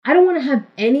I don't want to have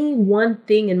any one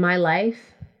thing in my life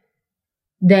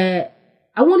that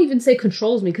I won't even say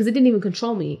controls me, because it didn't even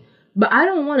control me. But I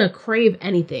don't want to crave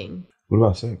anything. What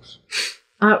about sex?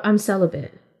 I'm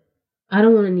celibate. I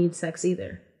don't want to need sex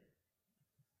either.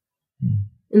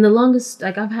 In the longest,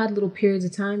 like, I've had little periods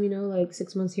of time, you know, like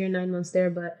 6 months here, 9 months there.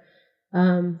 But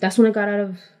that's when I got out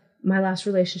of my last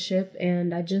relationship.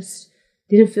 And I just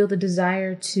didn't feel the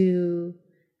desire to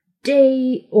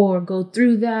date or go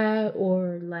through that,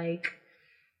 or like,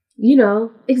 you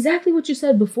know, exactly what you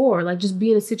said before, like just be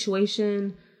in a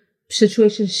situationship,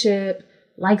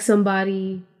 like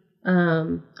somebody.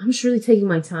 I'm just really taking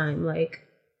my time. Like,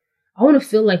 I want to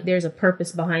feel like there's a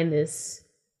purpose behind this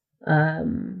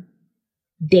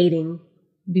dating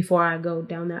before I go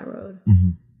down that road.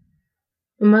 Mm-hmm.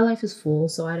 And my life is full,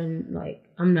 so I'm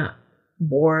not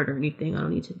bored or anything. I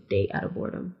don't need to date out of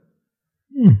boredom.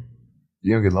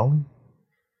 You ever get lonely?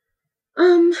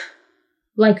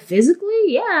 Like physically,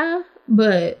 yeah,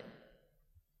 but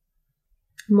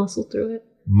muscle through it.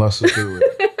 Muscle through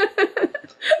it.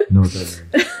 Know what that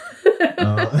means.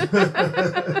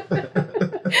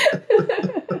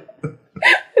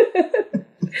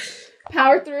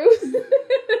 Power through.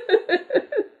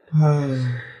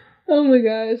 Oh my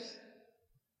gosh.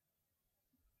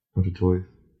 What are toys?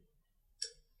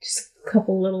 Just a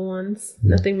couple little ones.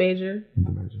 Yeah. Nothing major.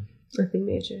 Nothing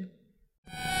major.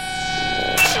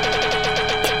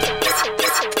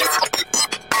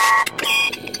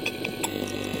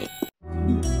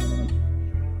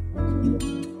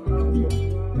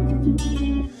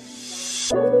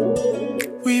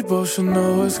 We both should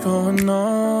know what's going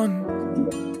on.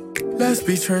 Let's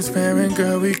be transparent,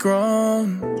 girl, we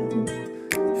grown.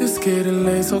 It's getting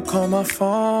late, so call my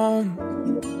phone,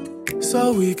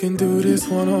 so we can do this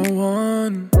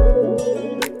one-on-one.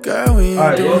 Girl, we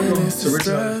ain't doing this to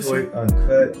stress. Alright, welcome to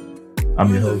Uncut.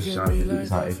 I'm your host, Jonathan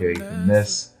Lucas, aka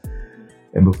Finesse.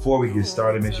 And before we get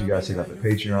started, make sure you guys check out the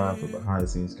Patreon for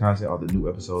behind-the-scenes content. All the new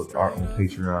episodes are on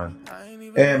Patreon.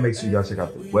 And make sure you guys check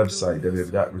out the website,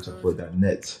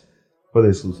 www.richupboy.net, for the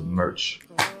exclusive merch.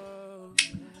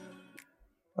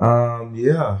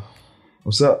 Yeah.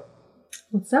 What's up?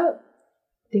 What's up?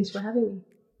 Thanks for having me.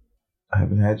 I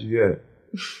haven't had you yet.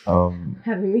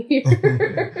 Having me here.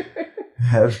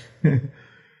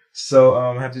 So,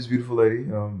 I have this beautiful lady.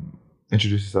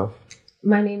 Introduce yourself.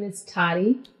 My name is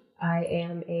Tadi. I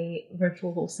am a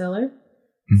virtual wholesaler.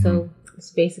 Mm-hmm. So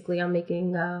it's basically I'm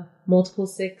making multiple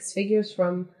six figures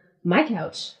from my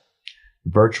couch.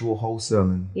 Virtual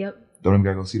wholesaling. Yep. Don't even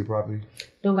gotta go see the property?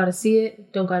 Don't gotta see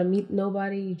it. Don't gotta meet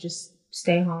nobody. You just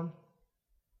stay home.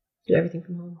 Do everything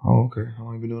from home. Oh, okay. How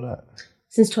long have you been doing that?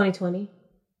 Since 2020.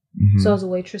 Mm-hmm. So I was a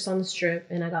waitress on the Strip,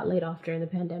 and I got laid off during the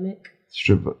pandemic.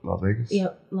 Strip, Las Vegas?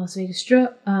 Yep, Las Vegas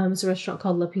Strip. It's a restaurant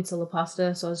called La Pizza La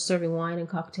Pasta. So I was serving wine and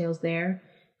cocktails there.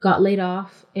 Got laid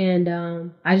off, and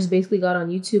I just basically got on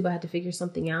YouTube. I had to figure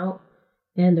something out,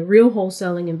 and the real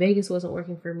wholesaling in Vegas wasn't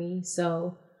working for me,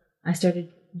 so I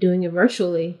started doing it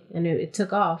virtually, and it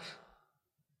took off.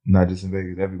 Not just in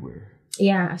Vegas, everywhere.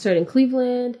 Yeah, I started in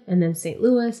Cleveland, and then St.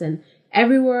 Louis, and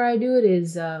everywhere I do it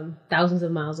is thousands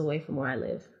of miles away from where I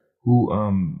live.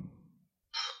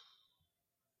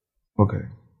 Okay.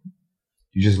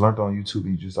 You just learned on YouTube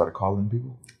and you just started calling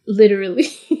people? Literally.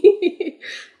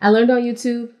 I learned on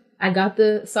YouTube. I got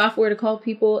the software to call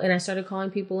people, and I started calling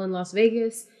people in Las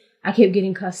Vegas. I kept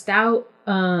getting cussed out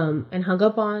and hung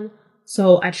up on.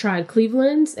 So I tried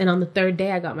Cleveland, and on the third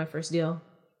day, I got my first deal.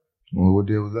 Well, what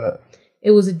deal was that? It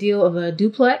was a deal of a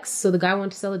duplex. So the guy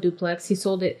wanted to sell a duplex. He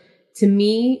sold it to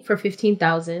me for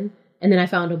 $15,000, and then I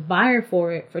found a buyer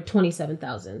for it for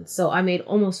 $27,000. So I made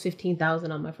almost $15,000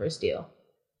 on my first deal.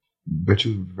 Bet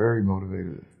you were very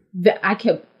motivated.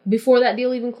 Before that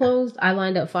deal even closed, I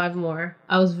lined up 5 more.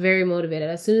 I was very motivated.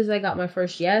 As soon as I got my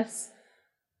first yes,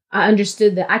 I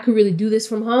understood that I could really do this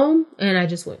from home, and I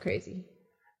just went crazy.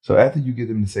 So after you get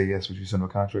them to say yes, would you send them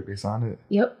a contract, they sign it?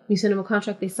 Yep. You send them a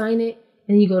contract, they sign it,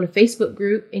 and then you go to Facebook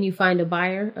group, and you find a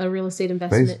buyer, a real estate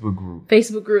investment.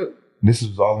 Facebook group. This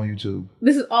was all on YouTube?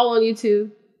 This is all on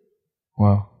YouTube.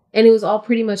 Wow. And it was all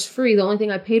pretty much free. The only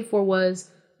thing I paid for was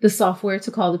the software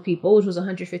to call the people, which was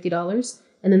 $150.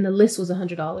 And then the list was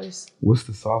 $100. What's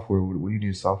the software? What do you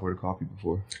need software to call people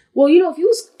for? Well, if you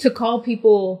was to call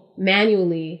people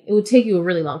manually, it would take you a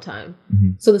really long time.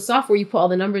 Mm-hmm. So the software, you put all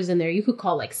the numbers in there. You could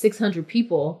call like 600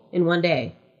 people in one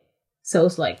day. So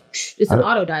it's like, it's an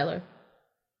auto dialer.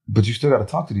 But you still got to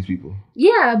talk to these people.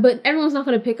 Yeah, but everyone's not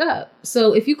going to pick up.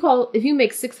 So if you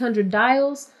make 600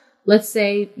 dials, let's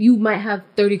say you might have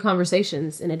 30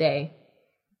 conversations in a day.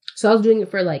 So I was doing it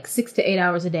for like 6 to 8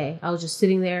 hours a day. I was just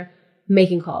sitting there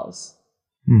making calls.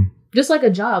 Just like a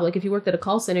job. Like if you worked at a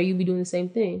call center, you'd be doing the same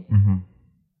thing.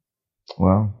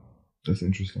 Wow. That's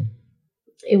interesting.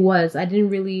 It was. I didn't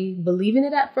really believe in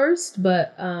it at first,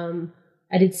 but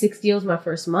I did 6 deals my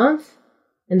first month.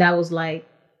 And that was it.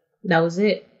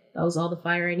 That was all the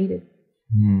fire I needed.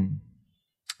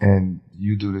 And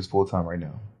you do this full time right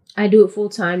now? I do it full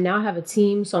time. Now I have a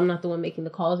team, so I'm not the one making the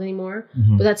calls anymore.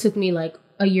 But that took me like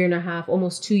a year and a half,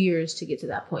 almost 2 years to get to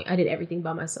that point. I did everything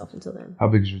by myself until then. How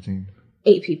big is your team?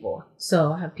 8 people.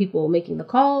 So I have people making the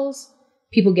calls,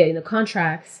 people getting the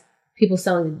contracts, people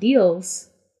selling the deals,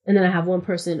 and then I have one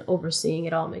person overseeing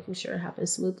it all, making sure it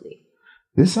happens smoothly.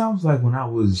 This sounds like when I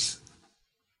was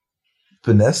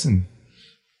finessing.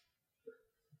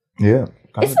 Yeah.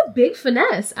 It's a big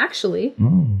finesse, actually.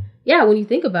 Yeah, when you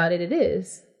think about it, it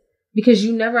is. Because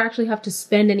you never actually have to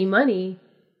spend any money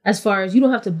as far as you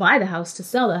don't have to buy the house to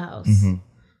sell the house.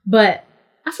 But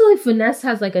I feel like finesse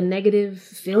has like a negative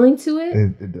feeling to it.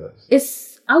 It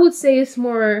does. I would say it's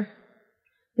more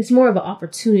of an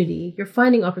opportunity. You're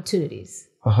finding opportunities.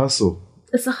 A hustle.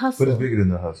 It's a hustle. But it's bigger than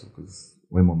the hustle because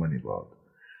way more money involved.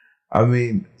 I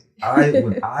mean,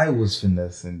 when I was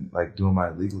finessing, like doing my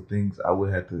illegal things, I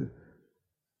would have to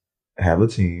have a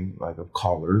team like of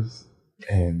callers,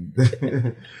 and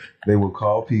they would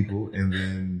call people, and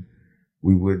then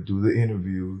we would do the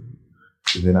interview.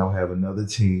 And then I would have another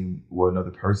team or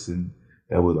another person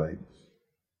that would like,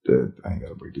 I ain't got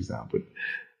to break this down, but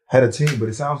had a team. But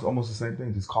it sounds almost the same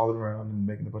thing, just calling around and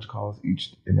making a bunch of calls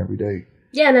each and every day.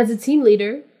 Yeah, and as a team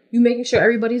leader, you're making sure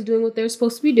everybody's doing what they're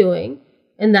supposed to be doing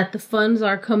and that the funds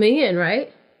are coming in,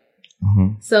 right?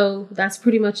 So that's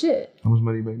pretty much it. How much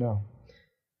money do you make now?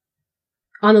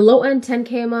 On the low end,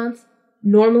 $10K a month,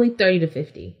 normally 30 to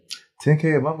 50.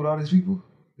 $10K a month with all these people?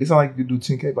 It's not like you could do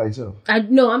 $10K by yourself.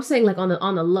 No, I'm saying like on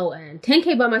the low end.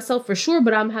 $10K by myself for sure,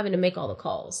 but I'm having to make all the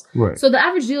calls. Right. So the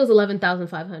average deal is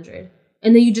 $11,500.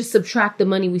 And then you just subtract the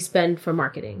money we spend for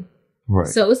marketing. Right.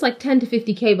 So it's like 10 to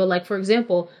 50K. But like, for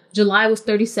example, July was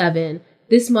 37.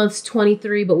 This month's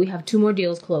 23, but we have 2 more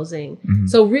deals closing.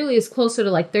 So really it's closer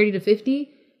to like 30 to 50.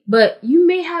 But you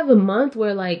may have a month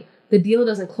where like the deal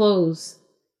doesn't close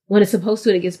when it's supposed to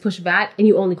and it gets pushed back and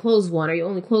you only close 1 or you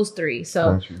only close 3.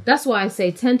 So that's why I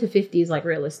say 10 to 50 is like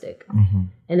realistic.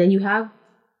 And then you have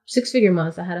 6-figure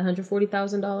months. I had a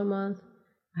 $140,000 month.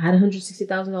 I had a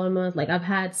 $160,000 month. Like I've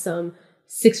had some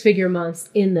 6-figure months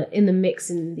in the mix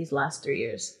in these last 3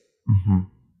 years.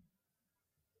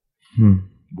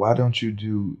 Why don't you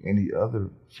do any other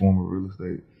form of real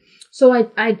estate? So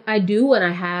I do when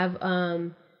I have,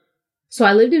 so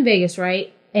I lived in Vegas,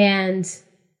 right? And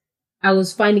I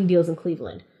was finding deals in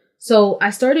Cleveland. So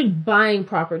I started buying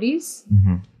properties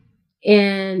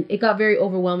and it got very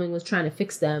overwhelming with trying to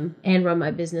fix them and run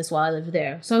my business while I lived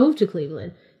there. So I moved to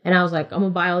Cleveland and I was like, I'm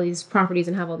going to buy all these properties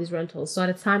and have all these rentals. So at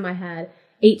a time I had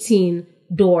 18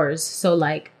 doors. So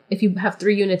like if you have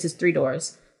 3 units, it's 3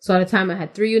 doors. So at a time I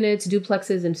had 3 units,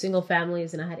 duplexes and single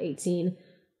families, and I had 18.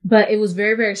 But it was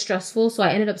very, very stressful. So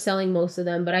I ended up selling most of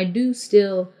them, but I do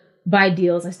still buy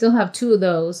deals. I still have 2 of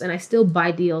those and I still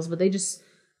buy deals, but they just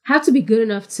have to be good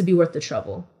enough to be worth the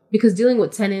trouble because dealing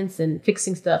with tenants and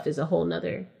fixing stuff is a whole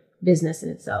nother business in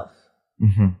itself.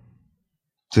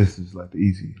 This is like the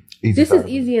easy this is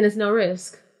easy and it's no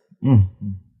risk.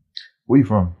 Where you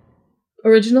from?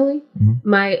 Originally,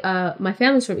 my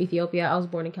family's from Ethiopia. I was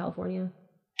born in California.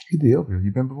 Ethiopia?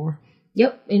 You been before?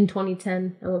 Yep. In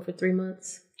 2010, I went for 3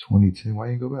 months. 2010?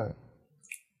 Why you go back?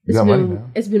 You got money now.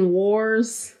 It's been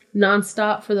wars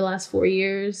nonstop for the last 4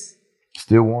 years.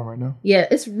 Still warm right now? Yeah,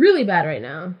 it's really bad right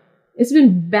now. It's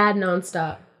been bad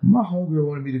nonstop. My homegirl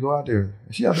wanted me to go out there.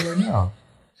 She out there right now.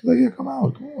 She's like, yeah, come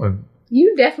out. Come on.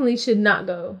 You definitely should not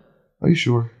go. Are you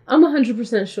sure? I'm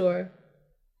 100% sure.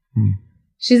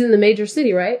 She's in the major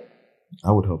city, right?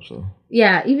 I would hope so.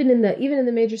 Yeah, even in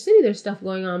the major city, there's stuff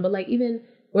going on. But like even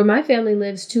where my family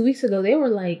lives, 2 weeks ago, they were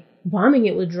like bombing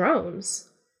it with drones.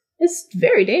 It's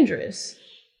very dangerous.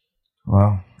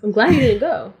 Wow. I'm glad you didn't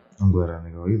go. I'm glad I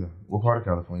didn't go either. What part of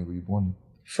California were you born in?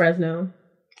 Fresno.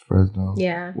 Fresno?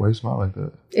 Yeah. Why you smile like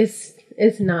that?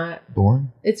 It's not.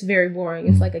 Boring? It's very boring.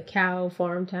 It's like a cow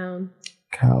farm town.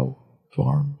 Cow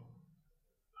farm?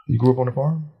 You grew up on a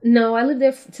farm? No, I lived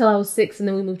there till I was 6 and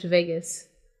then we moved to Vegas.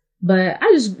 But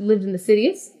I just lived in the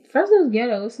city. Fresno's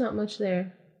ghetto. It's not much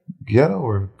there. Ghetto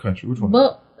or country? Which one?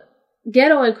 Well,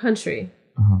 ghetto and country.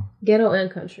 Ghetto and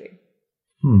country.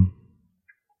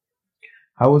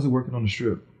 How was it working on the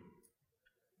Strip?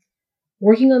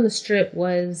 Working on the Strip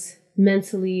was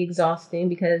mentally exhausting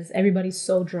because everybody's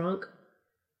so drunk.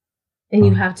 And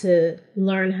you have to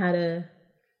learn how to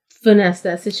finesse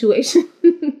that situation.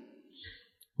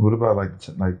 What about like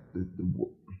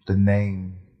the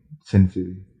name Sin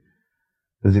City,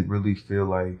 does it really feel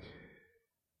like,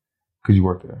 because you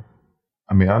work there?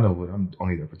 I mean, I know, but I'm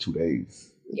only there for 2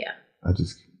 days. Yeah. I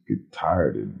just get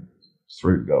tired and just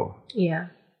ready to go. Yeah.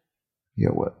 Yeah,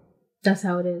 what? That's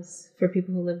how it is for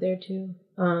people who live there too.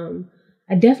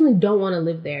 I definitely don't want to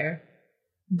live there.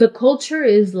 The culture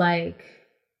is like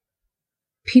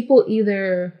people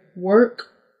either work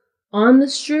on the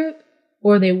strip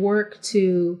or they work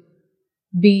to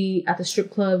be at the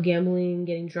strip club, gambling,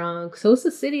 getting drunk. So it's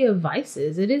a city of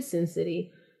vices. It is Sin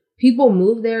City. People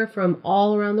move there from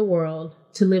all around the world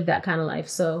to live that kind of life.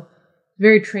 So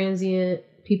very transient,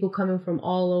 people coming from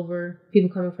all over, people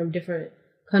coming from different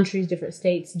countries, different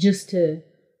states, just to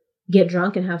get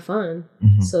drunk and have fun.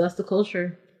 Mm-hmm. So that's the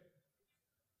culture.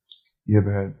 You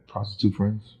ever had prostitute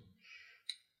friends?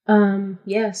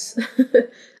 Yes.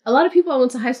 A lot of people I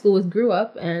went to high school with grew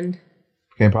up and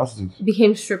became prostitutes.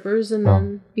 Became strippers and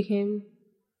then became,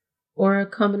 or a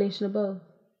combination of both.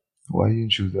 Why you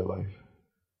didn't choose that life?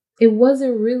 It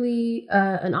wasn't really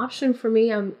an option for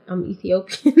me. I'm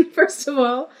Ethiopian, first of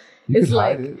all. You could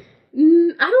hide it.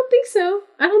 I don't think so.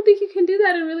 I don't think you can do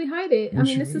that and really hide it. I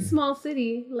mean, it's a small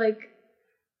city. Like,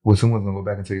 was someone gonna go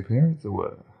back and tell your parents or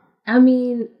what? I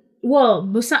mean,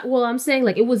 I'm saying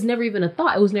like it was never even a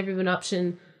thought. It was never even an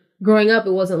option. Growing up,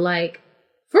 it wasn't like.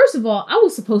 First of all, I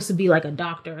was supposed to be like a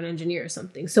doctor, an engineer or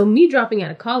something. So me dropping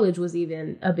out of college was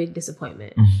even a big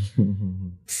disappointment.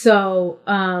 So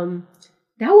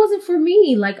that wasn't for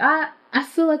me. Like I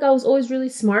feel like I was always really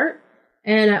smart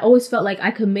and I always felt like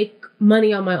I could make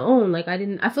money on my own. Like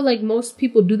I feel like most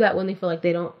people do that when they feel like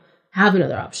they don't have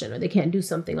another option or they can't do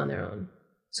something on their own.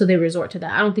 So they resort to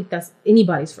that. I don't think that's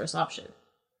anybody's first option.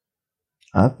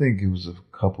 I think it was a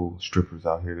couple strippers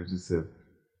out here that just said,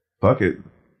 fuck it.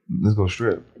 Let's go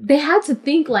strip. They had to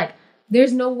think like,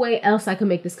 there's no way else I can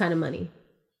make this kind of money.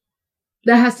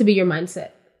 That has to be your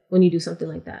mindset when you do something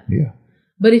like that. Yeah.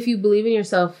 But if you believe in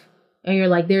yourself and you're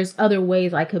like, there's other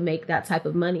ways I could make that type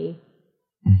of money,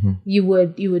 mm-hmm. you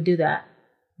would do that.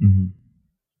 Mm-hmm.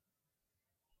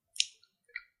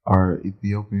 Are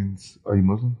you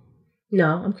Muslim? No,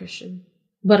 I'm Christian.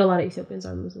 But a lot of Ethiopians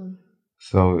are Muslim.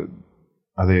 So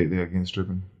are they against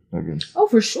stripping? Oh,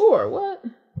 for sure. What?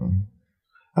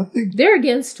 I think they're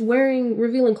against wearing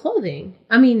revealing clothing.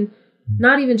 I mean,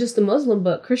 not even just the Muslim,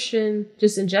 but Christian,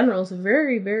 just in general. It's a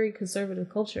very, very conservative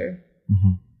culture.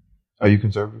 Mm-hmm. Are you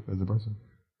conservative as a person?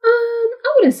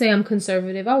 I wouldn't say I'm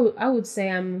conservative. I would say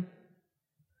I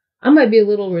might be a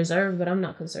little reserved, but I'm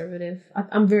not conservative.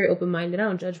 I'm very open-minded. I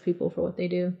don't judge people for what they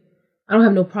do. I don't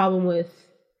have no problem with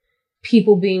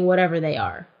people being whatever they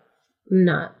are. I'm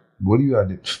not. What do you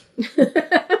identify?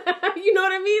 You know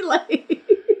what I mean? Like.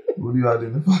 What do you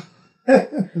identify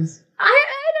as? I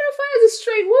identify as a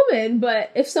straight woman, but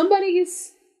if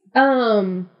somebody's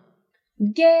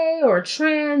gay or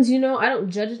trans, I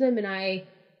don't judge them and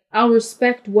I'll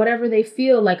respect whatever they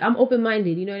feel. Like I'm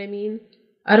open-minded, you know what I mean?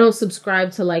 I don't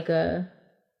subscribe to like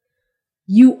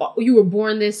you were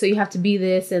born this, so you have to be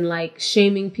this, and like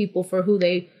shaming people for who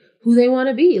they want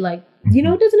to be. Like,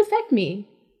 it doesn't affect me.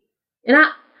 And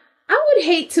I would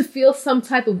hate to feel some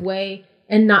type of way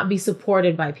and not be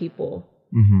supported by people.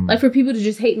 Mm-hmm. Like for people to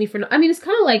just hate me for it's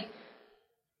kind of like,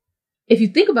 if you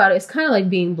think about it, it's kind of like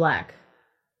being black.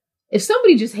 If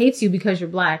somebody just hates you because you're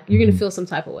black, you're going to feel some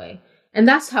type of way. And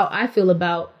that's how I feel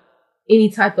about any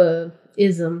type of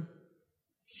ism.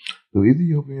 Do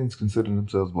Ethiopians consider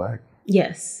themselves black?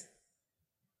 Yes.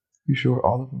 You sure?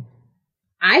 All of them?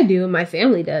 I do, and my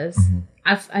family does.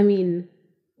 Mm-hmm.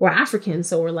 We're African,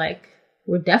 so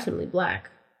we're definitely black.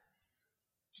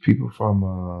 People from,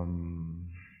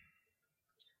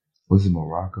 was it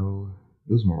Morocco?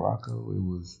 It was Morocco. It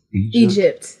was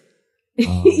Egypt.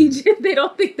 Egypt, they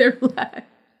don't think they're black.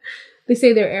 They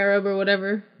say they're Arab or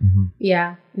whatever. Mm-hmm.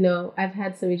 Yeah, no, I've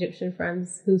had some Egyptian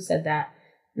friends who said that,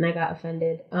 and I got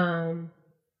offended.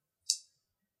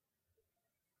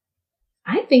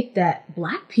 I think that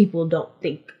black people don't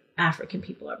think African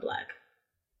people are black.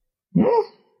 Mm.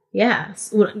 Yeah,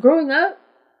 so growing up,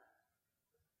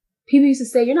 people used to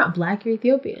say, you're not black, you're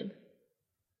Ethiopian.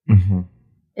 Mm-hmm.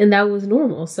 And that was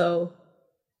normal, so.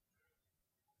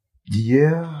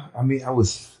 Yeah,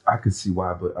 I could see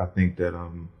why, but I think that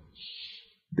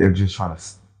they're just trying to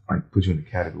put you in a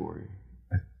category.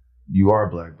 Like, you are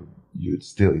black, but you're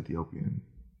still Ethiopian.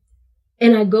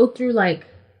 And I go through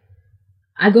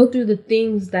the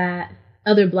things that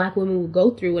other black women would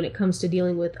go through when it comes to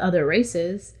dealing with other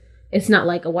races. It's not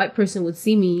like a white person would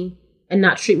see me and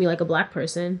not treat me like a black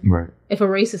person. Right. If a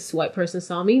racist white person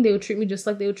saw me, they would treat me just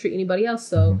like they would treat anybody else.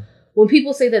 So when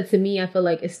people say that to me, I feel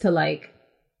like it's to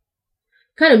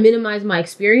kind of minimize my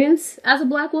experience as a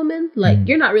Black woman. Like,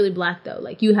 you're not really Black, though.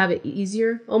 Like, you have it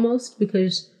easier almost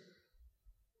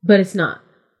but it's not.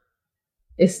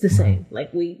 It's the same.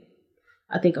 Like,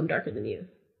 I think I'm darker than you.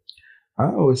 I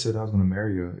always said I was going to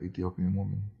marry an Ethiopian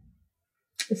woman.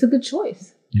 It's a good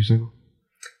choice. You single?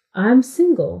 I'm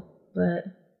single, but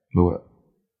what?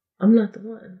 I'm not the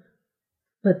one.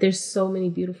 But there's so many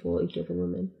beautiful Ethiopian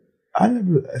women. I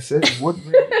said what?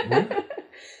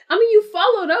 I mean, you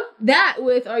followed up that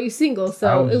with "Are you single?"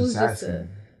 So it was just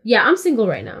yeah. I'm single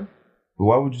right now. But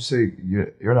why would you say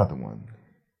you're not the one?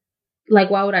 Like,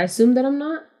 why would I assume that I'm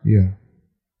not? Yeah.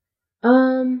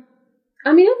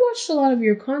 I mean, I've watched a lot of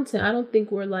your content. I don't think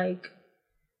we're like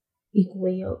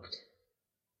equally yoked.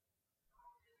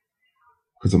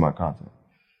 Because of my content?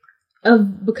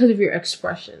 Because of your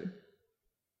expression.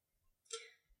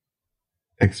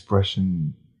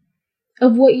 Expression?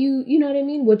 Of what you know what I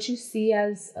mean? What you see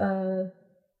as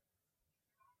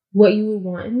what you would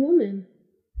want in a woman.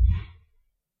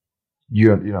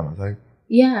 You're not my type?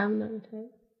 Yeah, I'm not a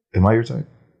type. Am I your type?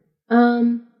 I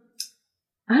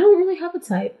don't really have a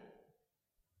type.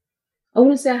 I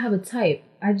wouldn't say I have a type.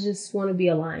 I just want to be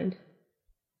aligned.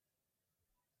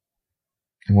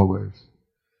 In what ways?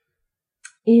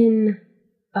 In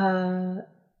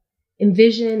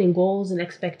vision and goals and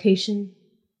expectation.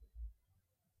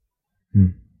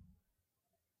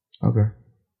 Okay.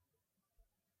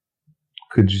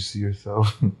 Could you see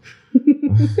yourself?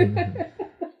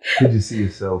 Could you see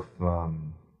yourself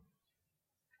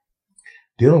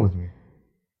dealing with me?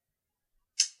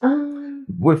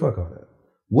 What if I call that?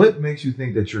 What makes you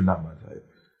think that you're not my type?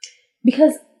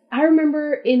 Because I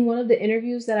remember in one of the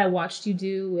interviews that I watched you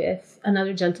do with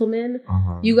another gentleman,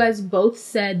 you guys both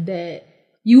said that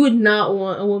you would not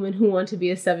want a woman who wanted to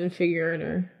be a 7-figure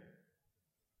earner.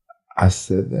 I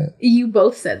said that? You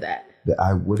both said that. That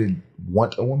I wouldn't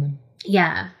want a woman?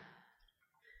 Yeah.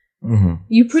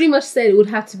 You pretty much said it would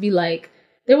have to be like,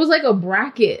 there was like a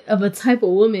bracket of a type of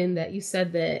woman that you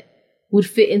said that would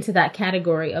fit into that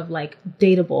category of like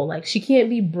dateable. Like, she can't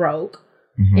be broke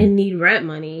and need rent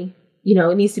money. You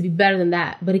know, it needs to be better than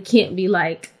that, but it can't be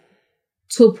like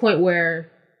to a point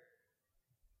where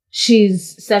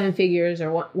she's 7 figures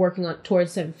or working on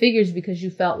towards 7 figures, because you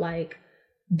felt like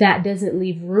that doesn't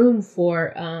leave room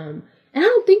for, and I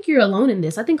don't think you're alone in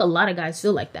this. I think a lot of guys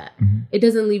feel like that. It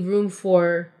doesn't leave room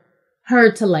for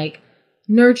her to like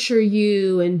nurture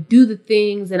you and do the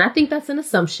things. And I think that's an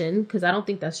assumption, because I don't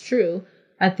think that's true.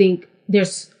 I think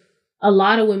there's a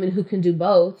lot of women who can do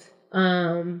both.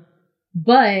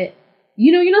 But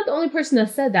you know, you're not the only person that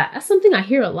said that. That's something I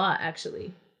hear a lot,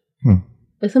 actually.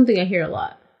 It's something I hear a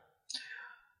lot.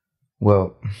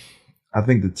 Well, I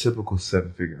think the typical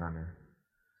 7-figure earner,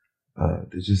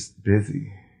 they're just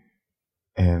busy,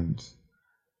 and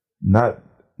not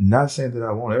saying that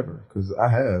I won't ever, because I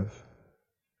have,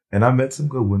 and I met some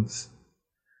good ones,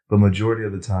 but majority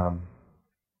of the time,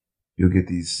 you'll get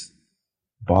these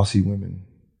bossy women,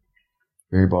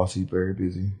 very bossy, very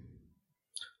busy.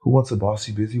 Who wants a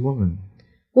bossy, busy woman?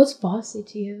 What's bossy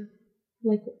to you?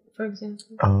 Like, for example?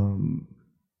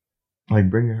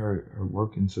 Like bringing her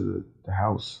work into the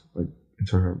house, like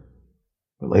into her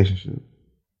relationship.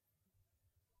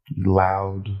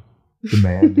 Loud,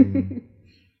 demanding.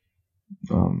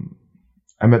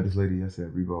 I met this lady yesterday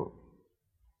at Revolt.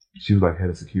 She was like head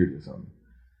of security or something.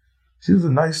 She was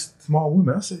a nice, small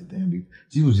woman. I said, damn,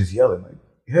 she was just yelling like,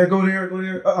 yeah, go there,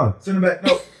 send her back,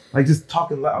 no. Like just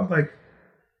talking loud. I was like,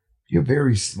 you're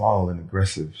very small and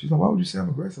aggressive. She's like, why would you say I'm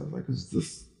aggressive? I was like, because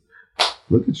just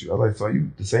look at you. I was like, so are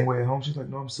you the same way at home? She's like,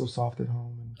 no, I'm so soft at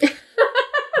home. And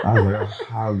I was like,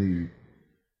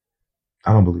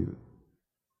 I don't believe it.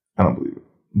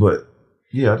 But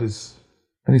yeah,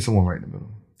 I need someone right in the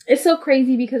middle. It's so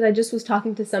crazy, because I just was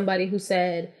talking to somebody who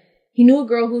said he knew a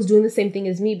girl who was doing the same thing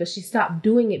as me, but she stopped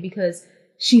doing it because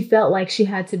she felt like she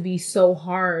had to be so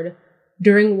hard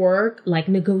during work, like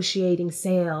negotiating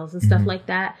sales and stuff like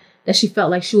that she felt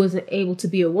like she wasn't able to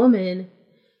be a woman.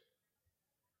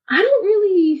 I don't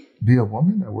really... Be a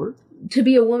woman at work? To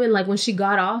be a woman, like when she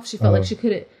got off, she felt like she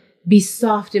couldn't be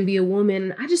soft and be a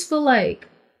woman. I just feel like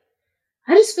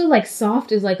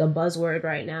soft is like a buzzword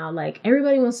right now. Like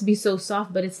everybody wants to be so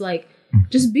soft, but it's like,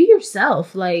 just be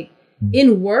yourself. Like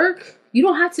in work, you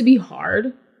don't have to be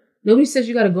hard. Nobody says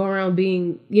you got to go around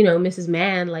being, Mrs.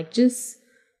 Man. Like just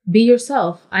be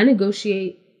yourself. I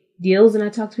negotiate deals and I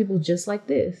talk to people just like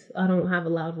this. I don't have a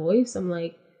loud voice. I'm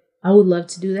like, I would love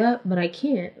to do that, but I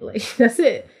can't. Like, that's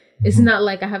it. It's not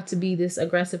like I have to be this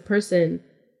aggressive person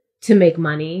to make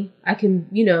money. I can,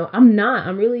 I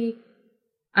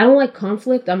don't like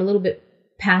conflict. I'm a little bit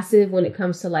passive when it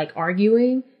comes to like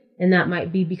arguing. And that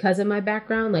might be because of my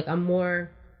background. Like, I'm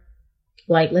more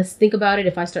like, let's think about it.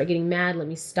 If I start getting mad, let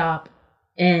me stop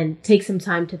and take some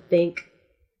time to think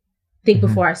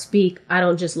before I speak. I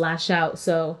don't just lash out.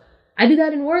 So I do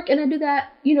that in work and I do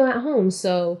that, at home.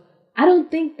 So I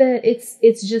don't think that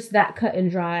it's just that cut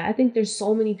and dry. I think there's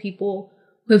so many people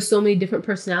who have so many different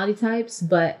personality types,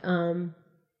 but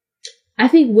I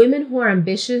think women who are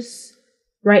ambitious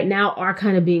right now are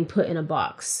kind of being put in a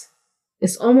box.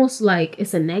 It's almost like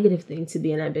it's a negative thing to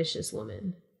be an ambitious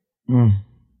woman.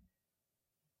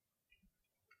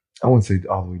 I wouldn't say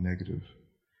all the way negative.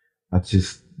 That's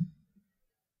just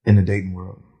in the dating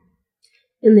world.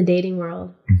 In the dating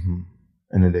world.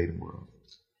 In the dating world.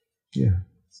 Yeah.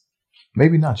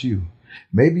 Maybe not you.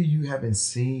 Maybe you haven't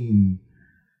seen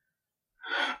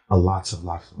lots of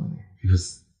money,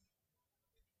 because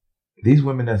these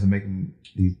women that's making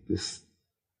this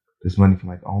money from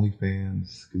like OnlyFans,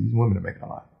 because these women are making a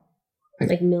lot.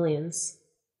 Like millions.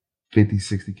 50,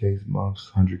 60K months,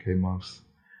 100K months.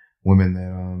 Women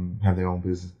that have their own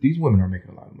business. These women are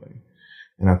making a lot of money.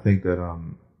 And I think that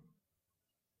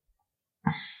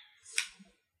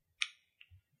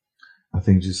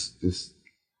just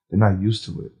they're not used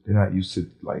to it. They're not used to,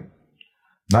 like,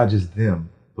 not just them,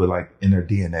 but like in their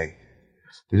DNA.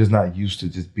 They're just not used to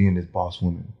just being this boss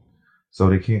woman. So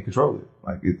they can't control it.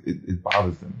 Like it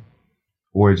bothers them.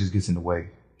 Or it just gets in the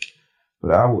way.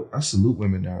 But I salute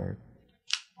women that are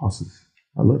bosses.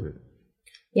 I love it.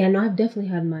 Yeah, no, I've definitely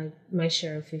had my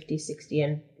share of 50, 60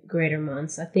 and greater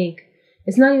months. I think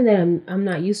it's not even that I'm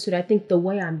not used to it. I think the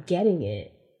way I'm getting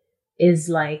it is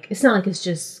like, it's not like it's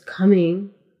just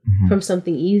coming from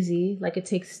something easy. Like, it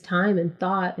takes time and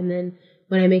thought. And then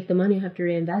when I make the money, I have to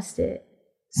reinvest it.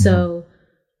 So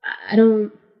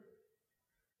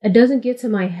it doesn't get to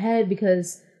my head,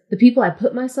 because the people I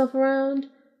put myself around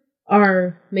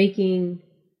are making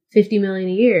 50 million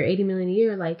a year, 80 million a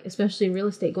year, like, especially in real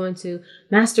estate, going to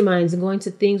masterminds and going to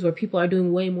things where people are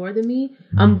doing way more than me.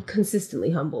 I'm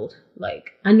consistently humbled.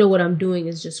 Like, I know what I'm doing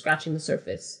is just scratching the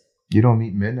surface. You don't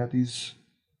meet men at these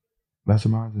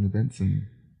masterminds and events? And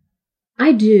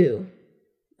I do.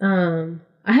 I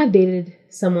have dated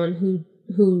someone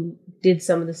who did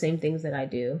some of the same things that I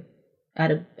do at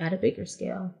a bigger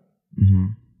scale.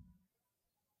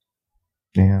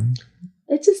 And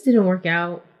it just didn't work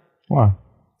out. Why?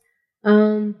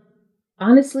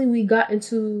 Honestly, we got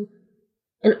into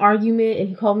an argument and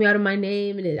he called me out of my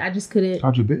name, and I just couldn't.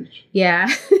 Called you bitch? Yeah.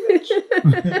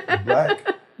 Bitch.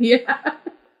 Black? Yeah.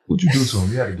 What'd you do to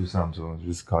him? You had to do something to him.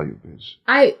 Just call you a bitch.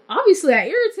 I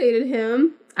irritated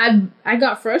him. I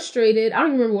got frustrated. I don't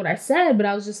even remember what I said, but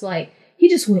I was just like, he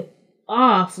just went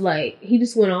off. Like, he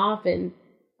just went off, and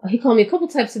he called me a couple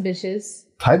types of bitches.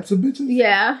 Types of bitches?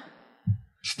 Yeah.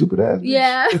 Stupid ass bitch.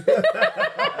 Yeah.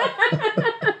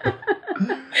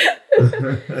 And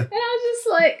I was just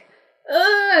like,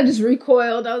 I just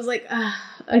recoiled. I was like,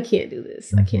 I can't do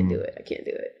this. I can't do it. I can't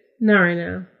do it. Not right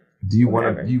now. Do you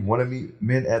want to meet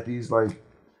men at these, like,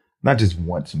 not just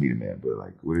want to meet a man, but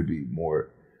like, would it be more,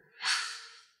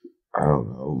 I don't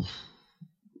know,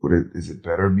 is it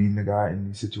better meeting a guy in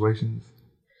these situations?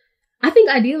 I think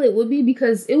ideally it would be,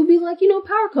 because it would be like,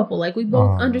 power couple. Like, we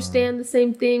both understand the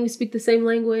same thing. We speak the same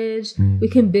language. We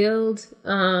can build,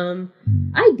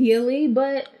 ideally,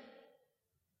 but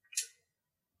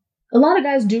a lot of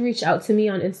guys do reach out to me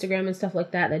on Instagram and stuff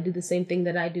like that do the same thing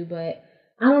that I do. But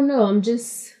I don't know. I'm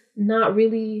just not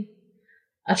really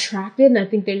attracted. And I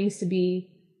think there needs to be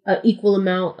an equal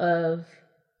amount of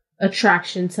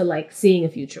attraction to, like, seeing a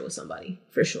future with somebody,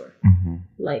 for sure.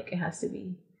 Like, it has to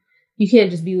be. You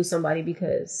can't just be with somebody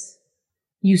because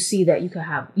you see that you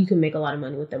can make a lot of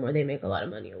money with them, or they make a lot of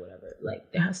money, or whatever.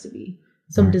 Like, there has to be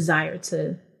some desire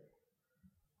to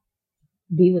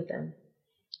be with them.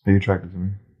 Are you attracted to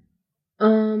me?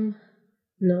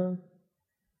 No.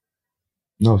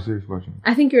 No, serious question.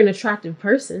 I think you're an attractive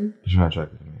person. But you're not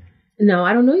attracted to me. No,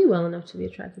 I don't know you well enough to be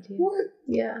attracted to you. What?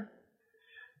 Yeah.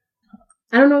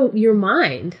 I don't know your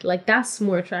mind. Like, that's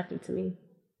more attractive to me.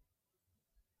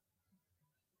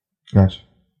 Gotcha.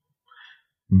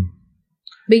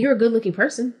 But you're a good-looking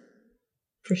person,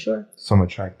 for sure. So I'm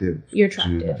attractive. You're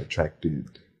attractive. You're not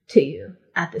attracted to you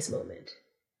at this moment,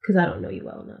 because I don't know you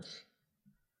well enough.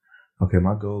 Okay,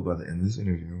 my goal by the end of this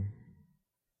interview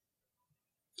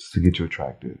is to get you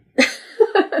attracted.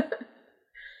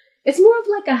 It's more of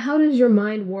like a how does your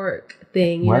mind work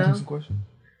thing, you know? Ask me some questions.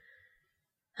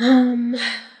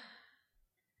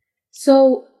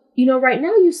 So, right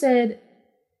now you said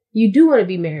you do want to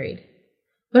be married,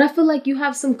 but I feel like you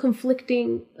have some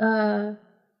conflicting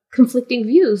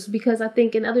views, because I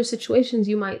think in other situations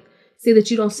you might say that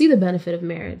you don't see the benefit of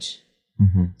marriage.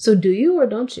 Mm-hmm. So do you or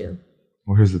don't you?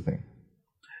 Well, here's the thing.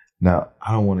 Now,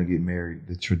 I don't want to get married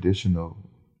the traditional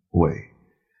way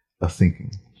of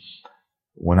thinking.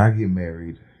 When I get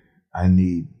married, I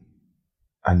need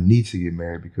to get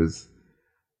married because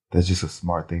that's just a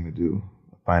smart thing to do.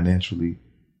 A financially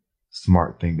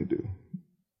smart thing to do.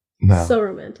 Now, so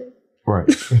romantic. Right.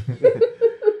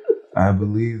 I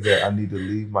believe that I need to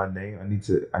leave my name. I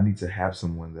need to have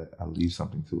someone that I leave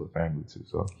something to, a family to.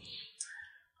 So,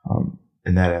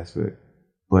 in that aspect,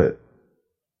 but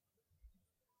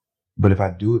if I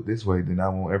do it this way, then I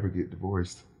won't ever get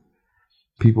divorced.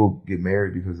 People get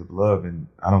married because of love, and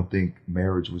I don't think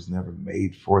marriage was never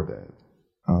made for that.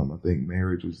 I think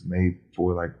marriage was made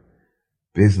for like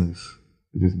business.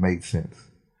 It just made sense.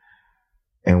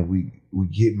 And we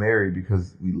get married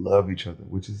because we love each other,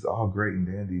 which is all great and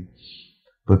dandy.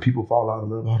 But people fall out of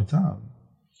love all the time.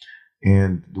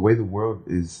 And the way the world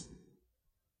is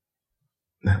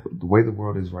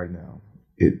right now,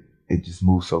 it just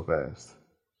moves so fast.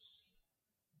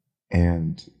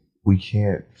 And we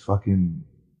can't fucking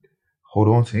hold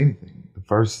on to anything. The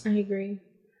first I agree.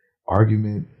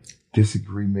 argument,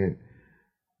 disagreement,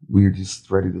 we're just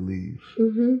ready to leave.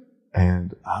 Mm-hmm.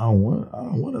 And I don't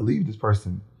want to leave this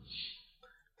person.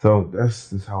 So that's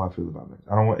just how I feel about it.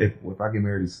 I don't want, if I get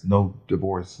married, it's no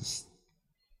divorce.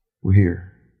 We're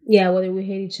here. Yeah, whether we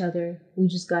hate each other, we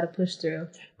just got to push through.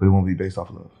 But it won't be based off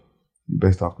of love. It'll be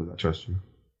based off because I trust you.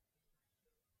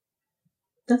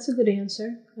 That's a good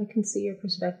answer. I can see your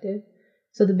perspective.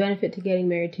 So the benefit to getting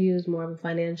married to you is more of a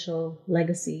financial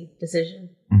legacy decision.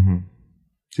 Mm-hmm.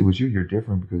 See, with you're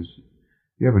different because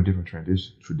you have a different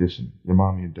tradition. Your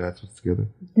mom and your dad was together?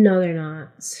 No, they're not.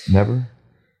 Never?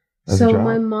 So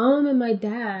my mom and my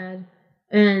dad,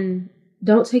 and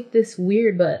don't take this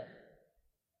weird, but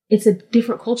it's a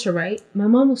different culture, right? My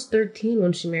mom was 13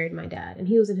 when she married my dad, and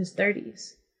he was in his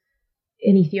 30s.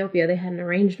 In Ethiopia, they had an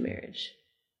arranged marriage.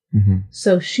 Mm-hmm.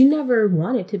 So she never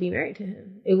wanted to be married to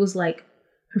him. It was like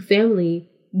her family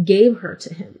gave her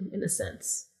to him, in a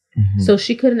sense. Mm-hmm. So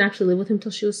she couldn't actually live with him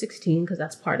till she was 16, because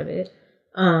that's part of it.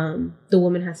 The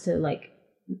woman has to like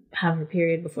have her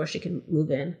period before she can move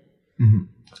in. Mm-hmm.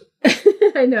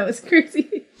 I know, it's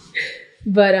crazy.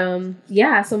 But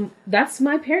yeah, so that's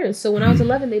my parents. So when I was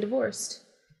 11, they divorced.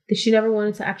 Because she never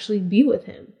wanted to actually be with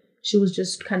him. She was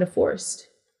just kind of forced.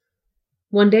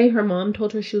 One day, her mom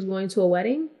told her she was going to a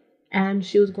wedding, and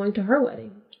she was going to her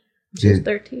wedding. She was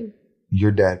 13.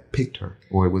 Your dad picked her,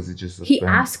 or was it just He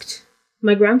asked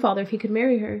my grandfather if he could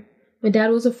marry her. My dad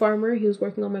was a farmer. He was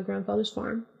working on my grandfather's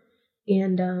farm.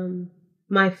 And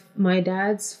my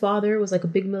dad's father was like a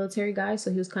big military guy,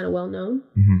 so he was kind of well known.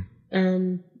 Mm-hmm.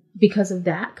 And because of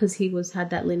that, because he had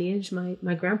that lineage,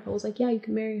 my grandpa was like, yeah, you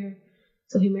can marry her.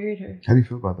 So he married her. How do you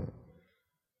feel about that?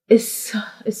 It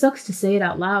sucks to say it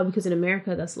out loud, because in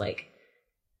America, that's like,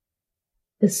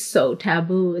 it's so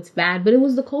taboo. It's bad. But it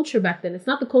was the culture back then. It's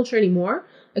not the culture anymore,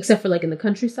 except for like in the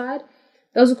countryside.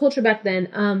 That was the culture back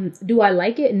then. Do I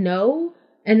like it? No.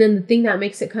 And then the thing that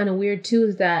makes it kind of weird too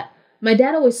is that my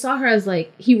dad always saw her as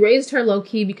like, he raised her low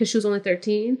key because she was only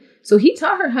 13. So he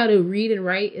taught her how to read and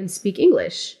write and speak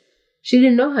English. She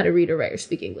didn't know how to read or write or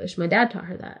speak English. My dad taught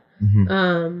her that.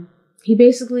 Mm-hmm. He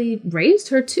basically raised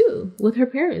her too with her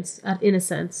parents in a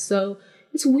sense. So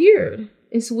it's weird.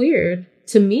 It's weird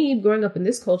to me growing up in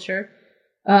this culture.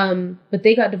 But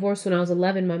they got divorced when I was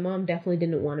 11. My mom definitely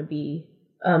didn't want to be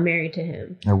married to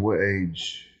him. At what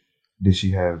age did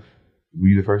she have? Were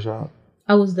you the first child?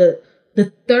 I was the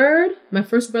third. My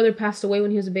first brother passed away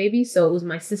when he was a baby, so it was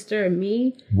my sister and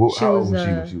me. How old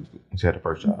was she when she had the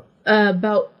first child?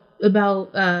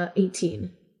 About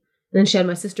 18. Then she had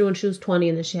my sister when she was 20,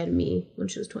 and then she had me when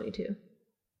she was 22.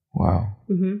 Wow.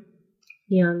 Mm-hmm.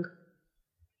 Young.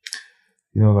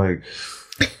 You know, like...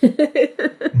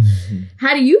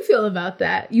 How do you feel about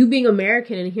that? You being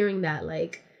American and hearing that,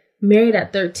 like, married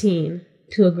at 13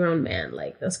 to a grown man,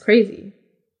 like, that's crazy.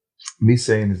 Me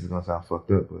saying this is going to sound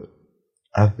fucked up, but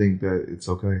I think that it's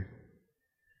okay.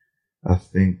 I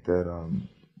think that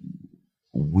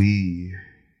we,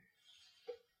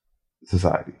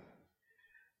 society,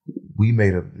 we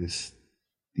made up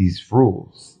these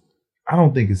rules. I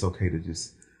don't think it's okay to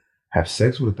just have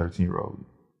sex with a 13-year-old.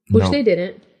 Which they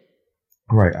didn't.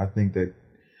 Right. I think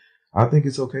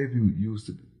it's okay if you used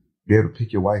to be able to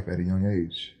pick your wife at a young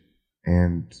age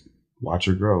and watch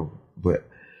her grow. But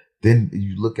then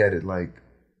you look at it like,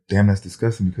 damn, that's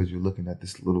disgusting, because you're looking at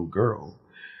this little girl,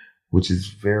 which is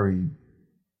very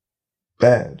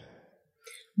bad.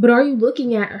 But are you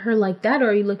looking at her like that,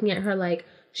 or are you looking at her like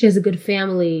she has a good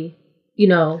family? You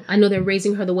know, I know they're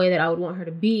raising her the way that I would want her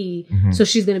to be, so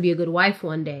she's going to be a good wife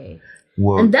one day.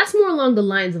 Well, and that's more along the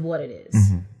lines of what it is.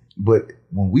 Mm-hmm. But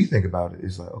when we think about it,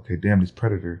 it's like, okay, damn, this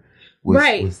predator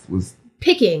was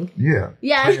picking. Yeah.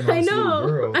 Yeah, I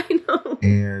know.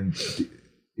 And,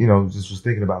 just was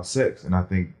thinking about sex. And I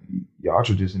think y'all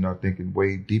tradition are thinking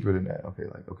way deeper than that.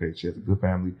 Okay, she has a good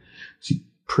family. She's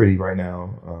pretty right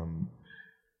now.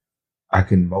 I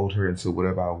can mold her into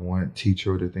whatever I want, teach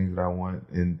her the things that I want.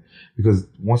 And because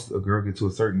once a girl gets to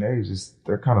a certain age,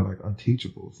 they're kind of like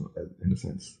unteachable in a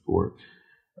sense, or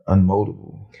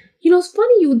unmoldable. It's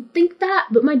funny you would think that,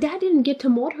 but my dad didn't get to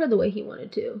mold her the way he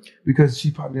wanted to. Because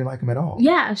she probably didn't like him at all.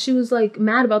 Yeah, she was like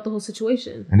mad about the whole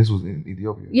situation. And this was in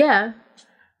Ethiopia. Yeah.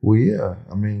 Well, yeah,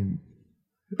 I mean,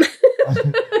 you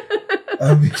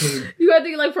gotta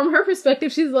think like from her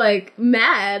perspective, she's like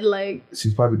mad, like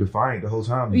she's probably defiant the whole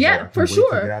time. Yeah, for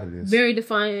sure. Very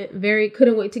defiant. Very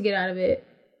couldn't wait to get out of it.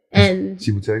 And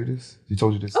she would tell you this. She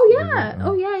told you this. Oh yeah.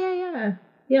 Oh yeah.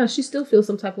 Yeah, she still feels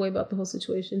some type of way about the whole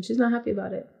situation. She's not happy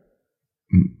about it.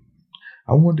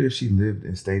 I wonder if she lived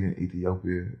and stayed in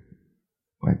Ethiopia,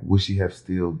 like would she have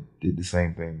still did the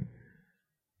same thing?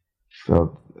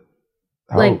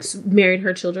 Married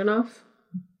her children off?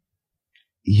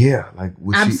 Yeah, like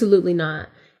absolutely not.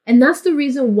 And that's the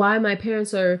reason why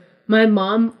my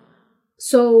mom.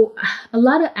 So a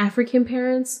lot of African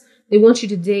parents, they want you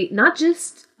to date not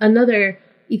just another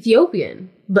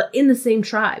Ethiopian, but in the same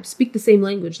tribe, speak the same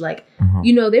language. Like,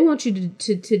 they want you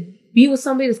to be with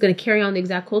somebody that's going to carry on the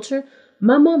exact culture.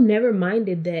 My mom never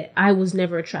minded that I was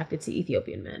never attracted to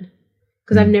Ethiopian men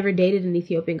because I've never dated an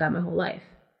Ethiopian guy my whole life.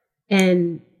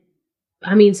 And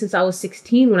I mean, since I was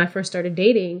 16, when I first started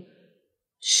dating,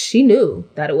 she knew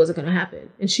that it wasn't going to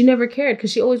happen. And she never cared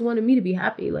because she always wanted me to be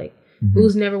happy. Like, it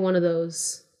was never one of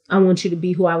those, I want you to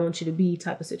be who I want you to be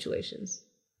type of situations.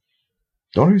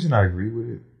 The only reason I agree with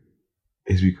it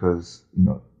is because,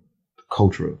 the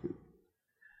culture of it,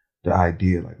 the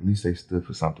idea, like at least they stood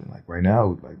for something. Like right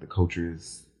now, like the culture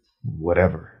is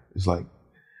whatever. It's like,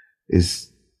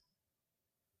 it's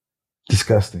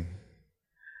disgusting.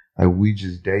 Like we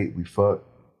just date, we fuck.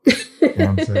 You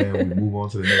know what I'm saying? We move on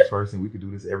to the next person. We could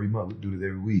do this every month. We could do this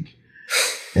every week.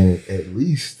 And at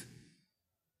least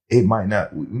we might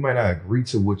not agree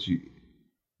to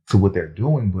what they're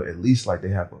doing, but at least like they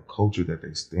have a culture that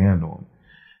they stand on,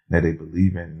 that they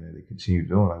believe in, and that they continue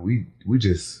doing. Like we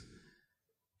just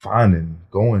finding,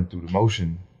 going through the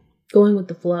motion. Going with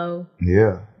the flow.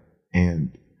 Yeah.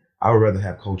 And I would rather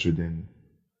have culture than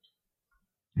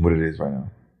what it is right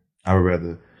now. I would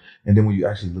rather, and then when you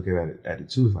actually look at it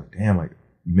too, it's like, damn, like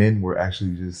men were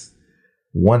actually just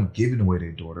giving away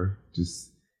their daughter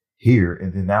just here.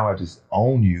 And then now I just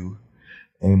own you.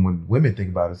 And when women think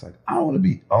about it, it's like, I don't want to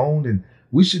be owned. And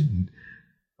we should,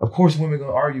 of course, women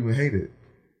going to argue and hate it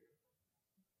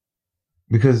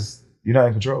because you're not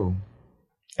in control.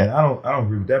 And I don't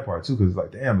agree with that part too. Cause it's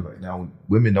like, damn, it's like now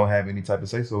women don't have any type of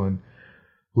say so in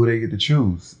who they get to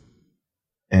choose.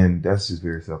 And that's just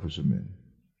very selfish of men.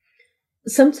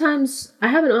 Sometimes I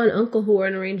have an aunt and uncle who were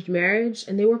in arranged marriage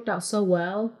and they worked out so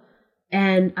well.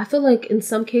 And I feel like in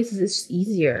some cases it's just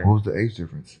easier. What was the age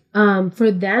difference?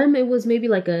 For them, it was maybe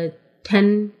like a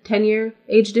 10-year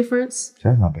age difference.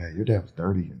 That's not bad. Your dad was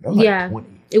 30. That was like 20.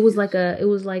 It was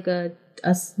like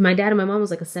my dad and my mom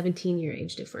was like a 17-year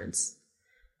age difference.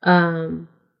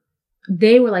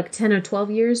 They were like 10 or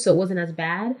 12 years, so it wasn't as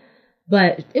bad.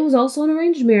 But it was also an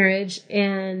arranged marriage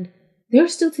and they're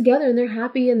still together and they're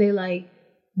happy and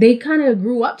they kind of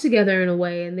grew up together in a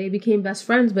way and they became best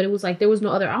friends, but it was like there was no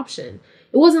other option.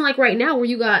 It wasn't like right now where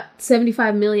you got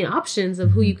 75 million options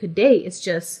of who you could date. It's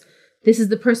just, this is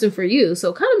the person for you.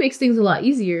 So it kind of makes things a lot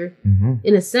easier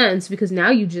in a sense because now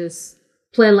you just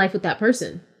plan life with that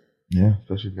person. Yeah,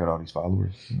 especially if you got all these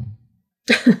followers.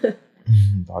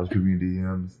 All these people in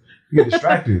DMs. You get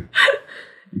distracted.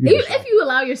 If you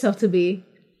allow yourself to be.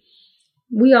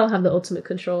 We all have the ultimate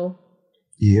control.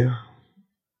 Yeah.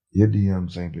 Your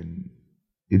DMs been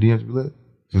lit?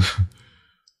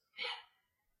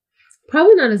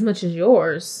 Probably not as much as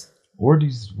yours. Or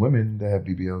these women that have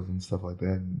BBLs and stuff like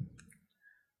that. And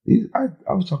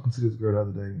I was talking to this girl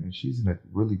the other day, and she's in a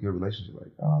really good relationship.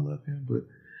 Like, oh, I love him, but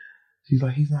she's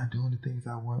like, he's not doing the things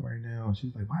I want right now. And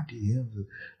she's like, my DMs,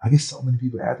 I get so many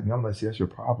people after me. I'm like, see, that's your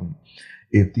problem.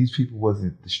 If these people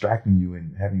wasn't distracting you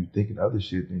and having you thinking other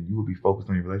shit, then you would be focused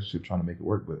on your relationship trying to make it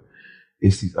work. But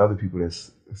it's these other people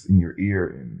that's in your ear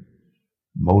and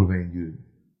motivating you.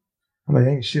 I'm like,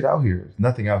 ain't shit out here. There's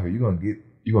nothing out here. You're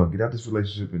gonna get out this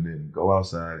relationship and then go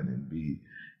outside and then be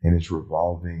in this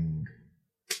revolving,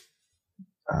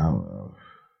 I don't know.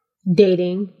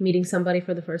 Dating, meeting somebody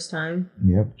for the first time.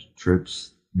 Yep,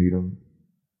 trips, meet them,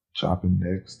 shopping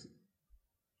next.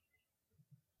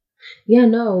 Yeah,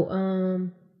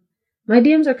 no. My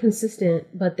DMs are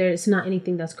consistent, but it's not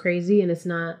anything that's crazy, and it's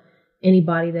not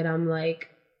anybody that I'm like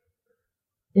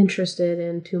interested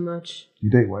in too much. You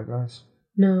date white guys?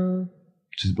 No.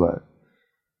 Just black?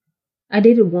 I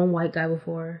dated one white guy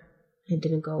before. It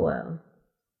didn't go well.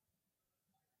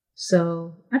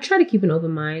 So I try to keep an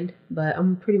open mind, but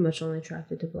I'm pretty much only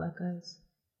attracted to black guys.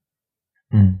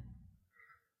 Mm.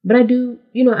 But I do,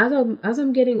 as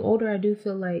I'm getting older, I do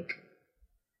feel like,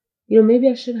 maybe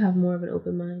I should have more of an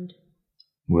open mind.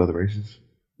 With other races?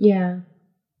 Yeah.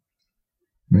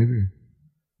 Maybe.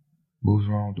 What was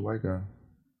wrong with the white guy?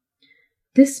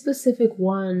 This specific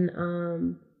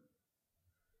one,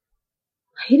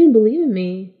 he didn't believe in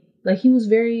me. Like, he was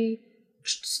very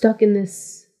stuck in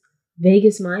this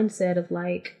Vegas mindset of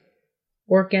like,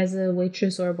 work as a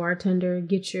waitress or a bartender,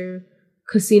 get your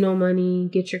casino money,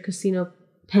 get your casino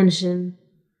pension,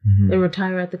 and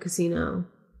retire at the casino.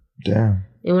 Damn.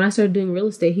 And when I started doing real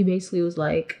estate, he basically was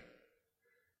like,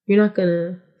 you're not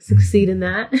gonna succeed in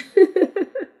that.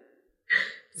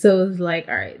 So it was like,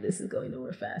 all right, this is going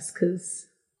nowhere fast because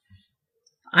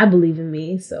I believe in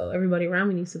me, so everybody around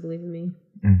me needs to believe in me.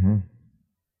 Mm-hmm.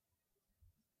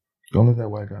 Don't let that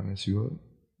white guy mess you up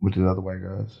with the other white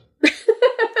guys.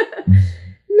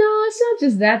 No, it's not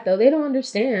just that, though. They don't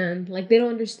understand. Like, they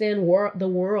don't understand the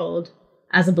world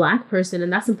as a black person,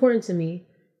 and that's important to me.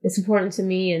 It's important to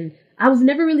me, and I've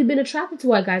never really been attracted to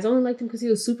white guys. I only liked him because he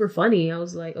was super funny. I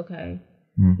was like, okay.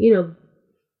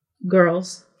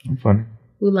 Girls. I'm funny.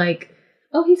 Who like,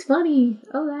 oh, he's funny.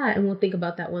 Oh, that. And we'll think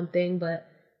about that one thing, but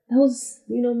that was,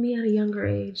 me at a younger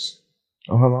age.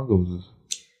 Oh, how long ago was this?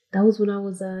 That was when I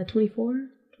was 24,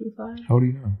 25. How old are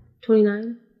you now?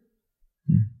 29.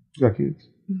 You got kids?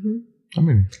 Mm-hmm. How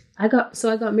many? I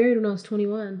got married when I was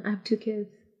 21. I have 2 kids.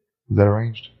 Was that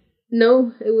arranged?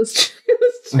 No, it was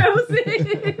chosen.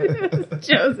 It was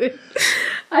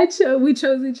chosen. We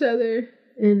chose each other,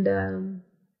 and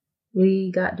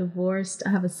we got divorced. I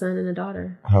have a son and a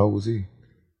daughter. How old was he?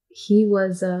 He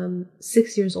was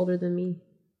 6 years older than me.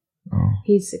 Oh.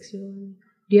 He's 6 years older than me.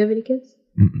 Do you have any kids?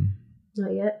 Mm-mm.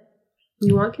 Not yet.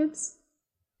 You want kids?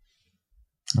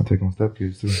 I'll take on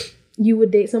stepkids too. You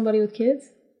would date somebody with kids?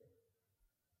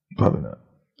 Probably not.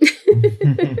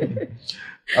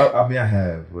 I mean, I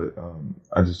have, but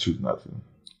I just choose not to.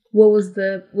 What was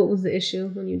the issue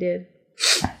when you did?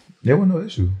 There was no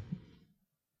issue.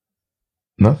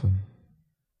 Nothing.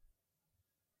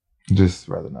 Just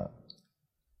rather not.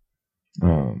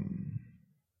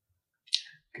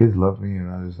 Kids love me,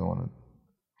 and I just don't want to.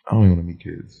 I don't even want to meet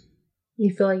kids.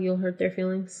 You feel like you'll hurt their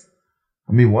feelings?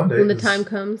 I mean, one day when the time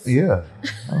comes. Yeah,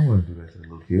 I don't want to do that to the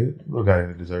little kid. Little guy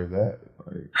didn't deserve that.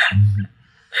 Like,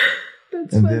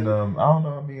 That's and funny. then I don't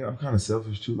know. I mean, I'm kind of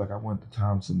selfish too. Like, I want the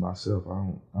time to myself. I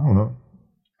don't know.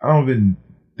 I don't even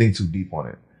think too deep on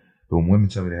it. But when women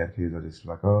tell me they have kids, I just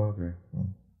like, oh, okay.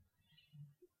 Well,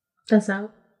 that's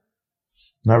out.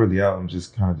 Not really out. I'm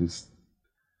just kind of just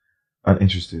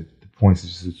uninterested. The points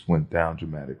just went down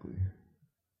dramatically.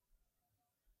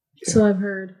 Yeah. So I've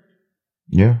heard.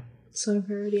 Yeah. So I've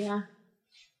heard. Yeah.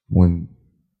 When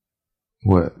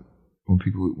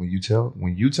you tell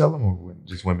them, or when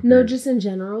just women? No, just in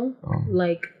general.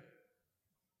 Like,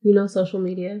 social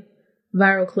media,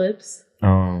 viral clips.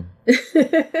 Don't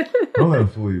let them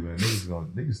fool you, man.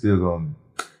 Niggas still going.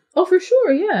 Oh, for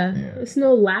sure, yeah. It's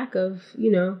no lack of,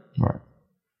 right.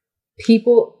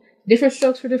 People, different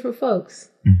strokes for different folks.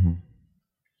 Mm-hmm.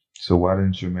 So why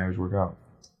didn't your marriage work out?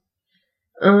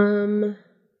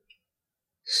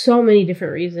 So many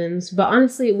different reasons, but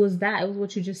honestly, it was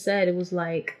what you just said. It was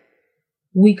like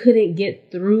we couldn't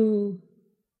get through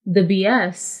the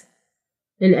BS,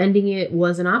 and ending it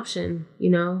was an option.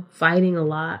 Fighting a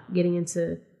lot, getting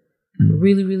into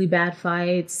really, really bad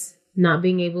fights, not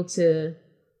being able to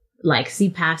see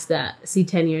past that, see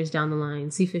 10 years down the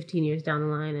line, see 15 years down the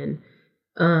line, and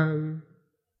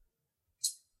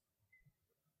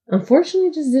unfortunately,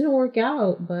 it just didn't work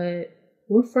out. But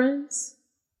we're friends.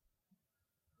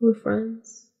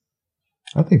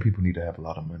 I think people need to have a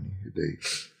lot of money if they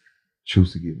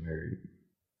choose to get married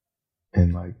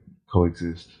and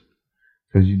coexist,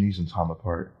 because you need some time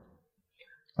apart.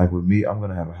 Like with me, I'm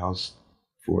gonna have a house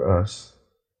for us,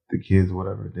 the kids, or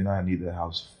whatever. Then I need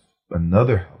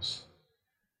another house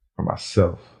for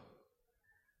myself,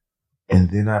 and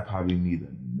then I probably need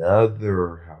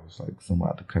another house somewhere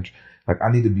out the country.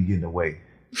 I need to be getting away,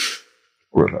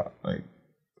 for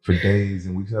days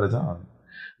and weeks at a time.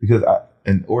 Because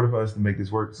in order for us to make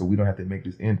this work, so we don't have to make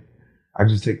this end, I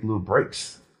just take little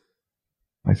breaks.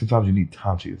 Sometimes you need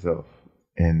time to yourself.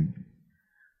 And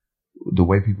the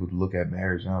way people look at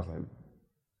marriage, and I was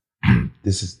like,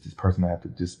 this is this person I have to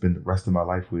just spend the rest of my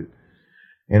life with.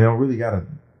 And I don't really gotta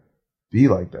be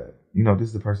like that. You know, this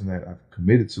is the person that I've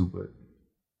committed to, but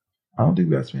I don't think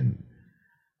we gotta spend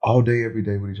all day, every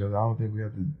day with each other. I don't think we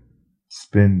have to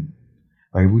spend,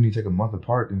 like, if we need to take a month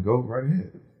apart, then go right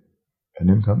ahead. And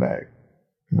then come back.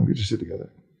 You know, get your shit together.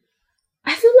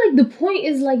 I feel like the point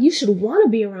is, like, you should want to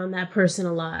be around that person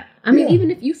a lot. I mean, even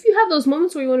if you have those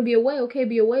moments where you want to be away, okay,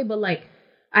 be away. But, like,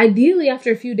 ideally,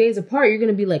 after a few days apart, you're going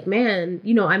to be like, man,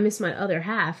 you know, I miss my other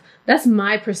half. That's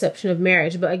my perception of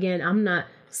marriage. But again, I'm not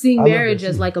seeing marriage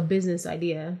as like a business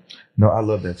idea. No, I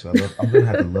love that too. I'm going to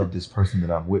have to love this person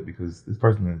that I'm with, because this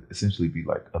person will essentially be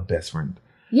like a best friend.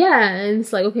 Yeah. And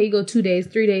it's like, okay, you go 2 days,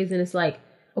 3 days, and it's like,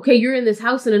 okay, you're in this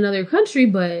house in another country,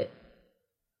 but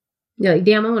you're like,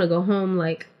 damn, I want to go home.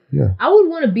 Like, yeah, I would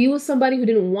want to be with somebody who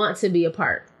didn't want to be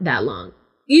apart that long,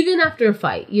 even after a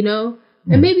fight, you know?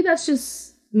 And maybe that's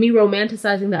just me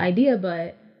romanticizing the idea,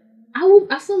 but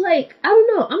I feel like, I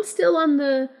don't know, I'm still on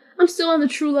the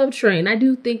true love train. I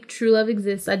do think true love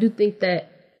exists. I do think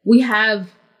that we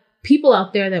have people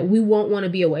out there that we won't want to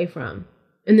be away from.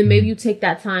 And then maybe you take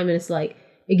that time and it's like,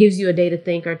 it gives you a day to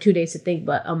think or 2 days to think,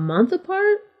 but a month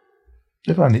apart?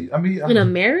 If I need, in a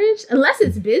marriage, unless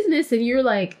it's business and you're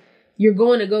like, you're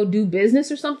going to go do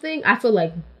business or something, I feel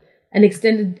like an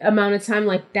extended amount of time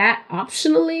like that,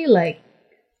 optionally.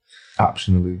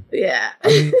 Yeah. I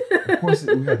mean, of course,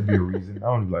 it would have to be a reason. I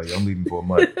don't be like, I'm leaving for a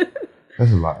month.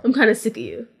 That's a lot. I'm kind of sick of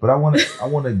you. But I want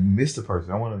to miss the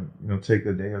person. I want to, you know, take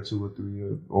a day or 2 or 3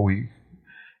 or a week,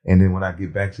 and then when I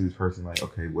get back to this person, like,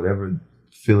 okay, whatever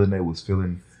feeling they was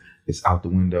feeling, it's out the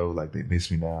window. Like, they miss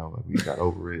me now. Like, we got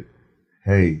over it.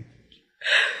 Hey.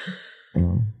 You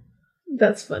know.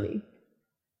 That's funny.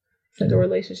 It's like a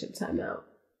relationship timeout.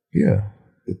 Yeah.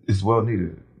 It's well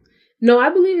needed. No,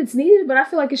 I believe it's needed, but I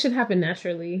feel like it should happen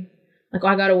naturally. Like, oh,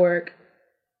 I got to work.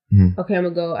 Mm-hmm. Okay, I'm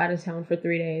going to go out of town for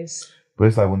 3 days. But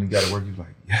it's like when you got to work, you're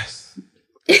like, yes.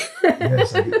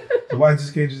 Yes. So why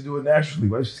just can't just do it naturally?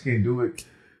 Why just can't do it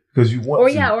because you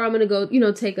want to? Or I'm going to go, you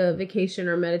know, take a vacation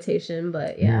or meditation.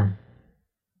 But yeah.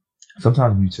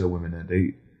 Sometimes when you tell women that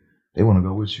they want to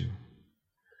go with you.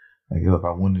 Like, yo, if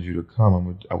I wanted you to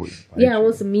come, I would. Yeah, I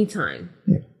want some me time.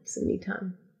 Yeah. Some me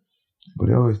time. But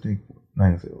they always think, I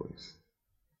ain't gonna say always.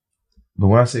 But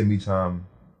when I say me time,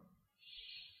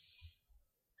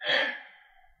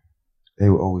 they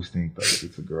will always think like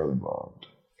it's a girl involved.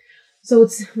 So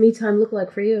what's me time look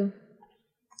like for you?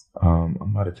 I'm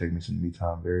about to take me some me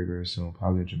time very, very soon,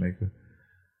 probably in Jamaica.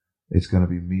 It's gonna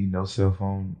be me, no cell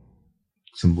phone,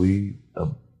 some weed,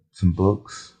 some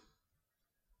books,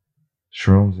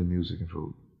 shrooms, and music and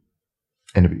food,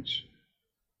 and the beach.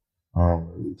 I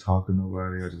don't really talk to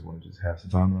nobody. I just want to just have some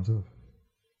time to myself.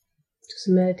 Just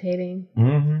meditating.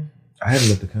 Mm-hmm. I haven't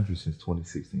left the country since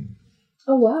 2016.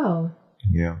 Oh, wow.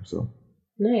 Yeah, so.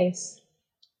 Nice.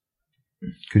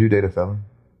 Could you date a felon?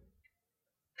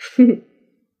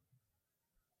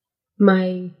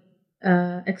 My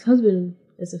ex-husband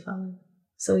is a felon,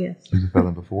 so yes. He was a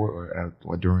felon before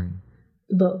or during?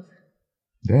 Both.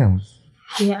 Damn.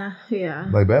 Yeah.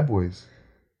 Like Bad Boys.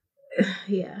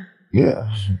 Yeah.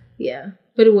 Yeah. Yeah,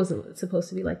 but it wasn't supposed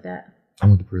to be like that. I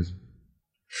went to prison.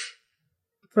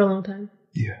 For a long time?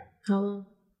 Yeah. How long?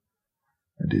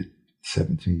 I did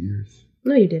 17 years.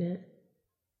 No, you didn't.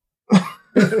 I'm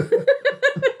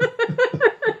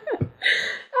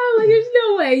like, there's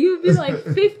no way. You would be like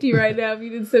 50 right now if you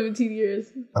did 17 years.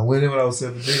 I went in when I was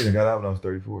 17 and got out when I was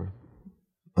 34.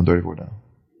 I'm 34 now.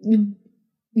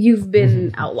 You've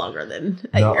been out longer than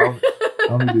a year. I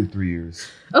only did 3 years.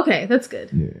 Okay, that's good.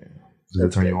 Yeah. Does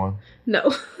that turn you on? No.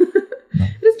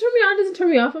 It doesn't turn me on. It doesn't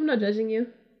turn me off. I'm not judging you.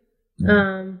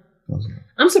 No.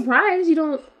 I'm surprised you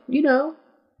don't, you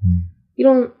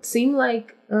don't seem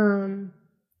like,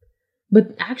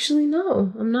 but actually,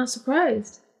 no, I'm not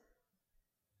surprised.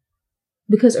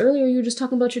 Because earlier you were just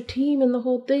talking about your team and the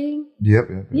whole thing. Yep.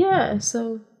 Yeah,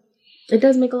 so it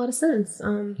does make a lot of sense.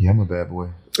 Yeah, I'm a bad boy.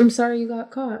 I'm sorry you got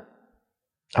caught.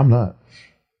 I'm not.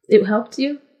 It helped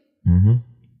you? Mm-hmm.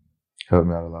 Helped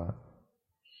me out a lot.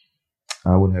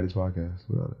 I wouldn't have this podcast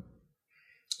without it.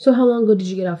 So how long ago did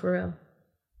you get out for real?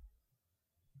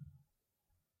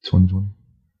 2020.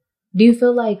 Do you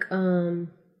feel like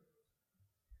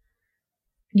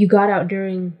you got out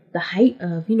during the height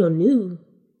of, new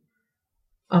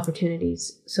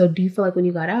opportunities? So do you feel like when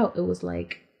you got out, it was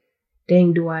like,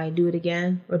 dang, do I do it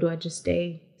again? Or do I just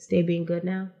stay being good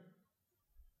now?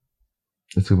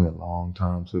 It took me a long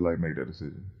time to make that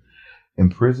decision. In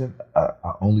prison, I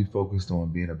only focused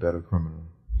on being a better criminal.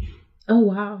 Oh,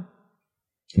 wow.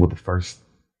 Well, the first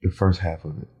half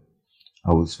of it,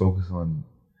 I was focused on,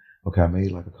 okay, I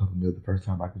made a couple mil the first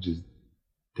time. I could just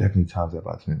definitely times that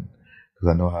by 10 because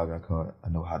I know how I got caught. I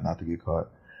know how not to get caught.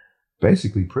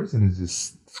 Basically, prison is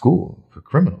just school for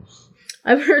criminals.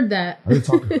 I've heard that. I been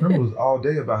talking to criminals all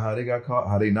day about how they got caught,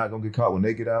 how they not gonna get caught when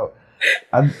they get out.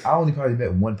 I only probably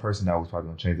met one person that was probably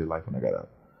gonna change their life when I got out.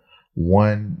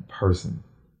 One person,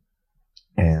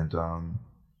 and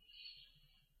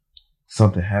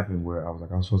something happened where I was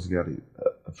like, I was supposed to get out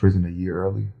of prison a year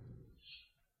early,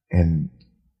 and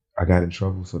I got in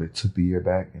trouble, so they took the year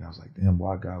back, and I was like, damn,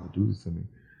 why God would do this to me?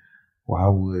 Why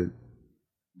would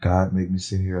God make me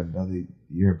sit here another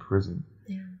year in prison?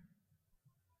 Yeah.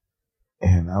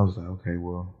 And I was like, okay,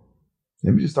 well,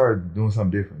 let me just start doing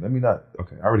something different. Let me not.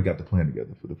 Okay, I already got the plan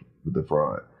together for the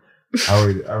fraud. I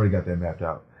already got that mapped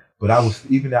out. But I was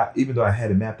even though I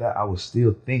had it mapped out, I would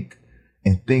still think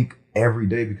every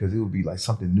day because it would be like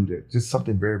something new there, just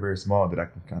something very, very small that I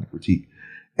can kind of critique.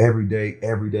 Every day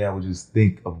I would just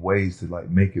think of ways to like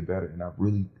make it better. And I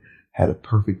really had a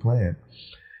perfect plan.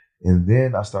 And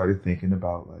then I started thinking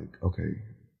about like, okay,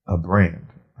 a brand.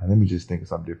 Let me just think of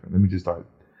something different. Let me just start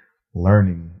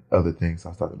learning other things.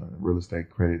 I started learning real estate,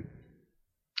 credit.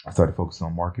 I started focusing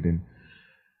on marketing.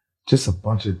 Just a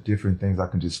bunch of different things I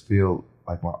can just feel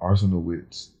like my arsenal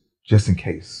with just in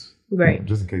case. Right. You know,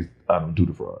 just in case I don't do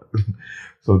the fraud.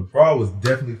 So the fraud was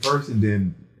definitely first, and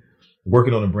then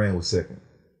working on the brand was second.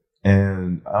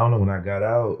 And I don't know, when I got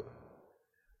out,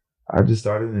 I just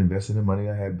started investing the money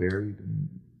I had buried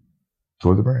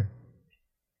toward the brand.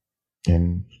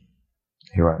 And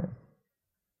here I am.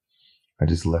 I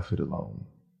just left it alone.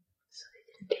 So they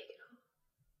didn't take it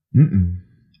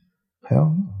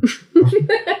Hell no.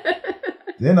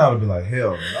 Then I would be like,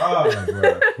 hell nah,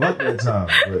 bro. Fuck that time.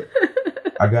 But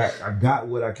I got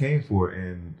what I came for,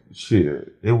 and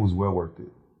shit, it was well worth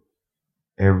it.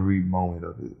 Every moment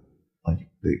of it. Like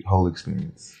the whole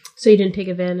experience. So you didn't take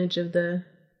advantage of the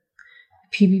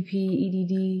PPP,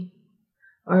 EDD,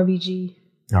 RBG?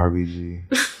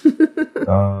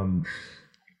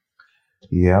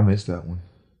 Yeah, I missed that one.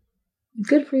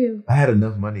 Good for you. I had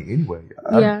enough money anyway.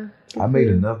 I made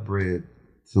enough bread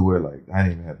to where like I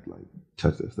didn't even have to like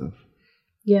touch that stuff.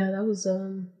 Yeah, that was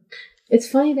it's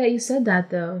funny that you said that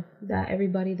though, that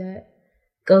everybody that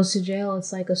goes to jail,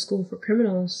 it's like a school for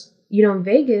criminals. You know, in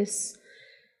Vegas,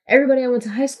 everybody I went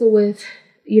to high school with,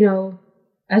 you know,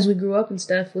 as we grew up and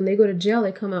stuff, when they go to jail,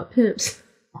 they come out pimps.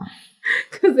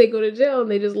 Because they go to jail and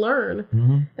they just learn.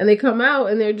 Mm-hmm. And they come out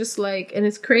and they're just like, and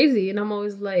it's crazy. And I'm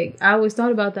always like, I always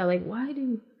thought about that. Like, why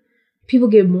do people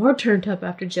get more turned up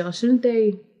after jail? Shouldn't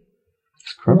they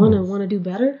want to do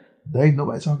better?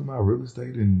 Nobody talking about real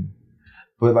estate.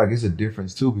 But like, it's a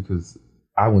difference too, because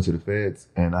I went to the feds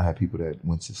and I had people that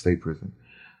went to state prison.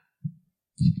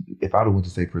 If I'd have went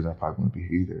to state prison, I probably wouldn't be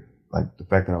here either. Like the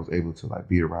fact that I was able to like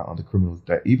be around other criminals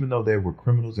that even though they were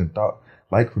criminals and thought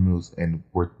like criminals and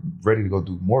were ready to go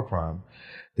do more crime,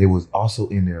 they was also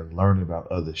in there learning about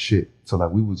other shit. So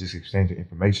like we was just exchanging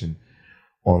information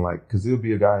on like, cause there'll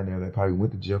be a guy in there that probably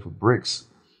went to jail for bricks,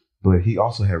 but he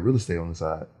also had real estate on the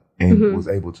side and was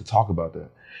able to talk about that.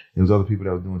 There was other people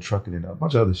that were doing trucking and a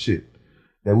bunch of other shit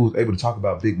that we was able to talk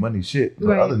about big money shit.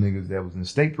 But other niggas that was in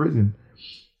state prison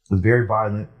was very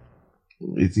violent.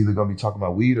 It's either going to be talking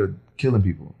about weed or killing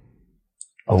people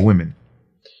or women.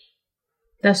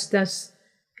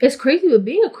 It's crazy, but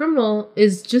being a criminal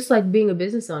is just like being a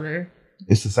business owner.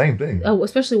 It's the same thing. Oh,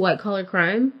 especially white collar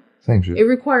crime. Same shit. It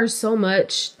requires so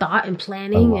much thought and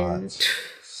planning. And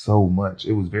so much.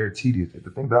 It was very tedious. The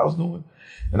thing that I was doing,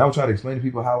 and I would try to explain to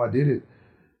people how I did it.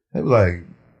 They were like,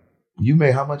 you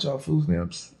made how much off food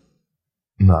stamps?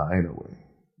 Nah, ain't no way.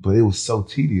 But it was so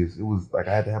tedious. It was like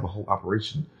I had to have a whole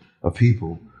operation of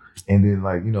people, and then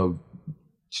like, you know,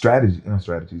 systems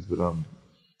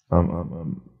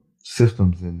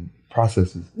and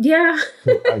processes. Yeah.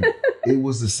 So, like, it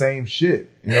was the same shit.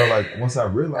 You know, like once I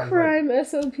realized crime like,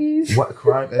 SOPs. What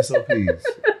crime SOPs?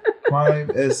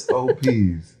 Crime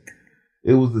SOPs.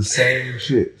 It was the same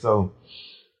shit. So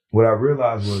what I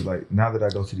realized was like now that I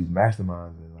go to these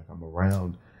masterminds and like I'm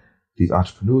around these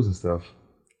entrepreneurs and stuff,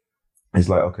 it's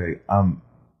like, okay, I'm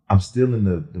still in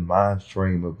the mind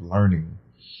frame of learning,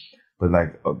 but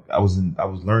like I was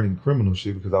learning criminal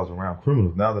shit because I was around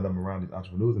criminals. Now that I'm around these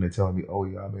entrepreneurs and they're telling me, oh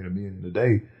yeah, I made $1 million in a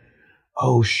day.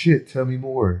 Oh shit, tell me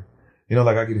more. You know,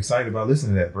 like I get excited about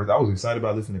listening to that. First, I was excited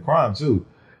about listening to crime too,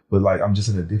 but like I'm just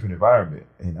in a different environment,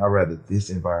 and I'd rather this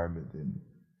environment than.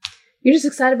 You're just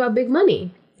excited about big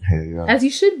money. Hell yeah. As you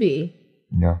should be.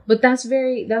 Yeah. But that's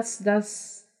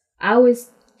I always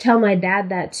tell my dad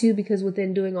that too, because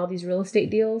within doing all these real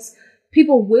estate deals,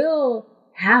 people will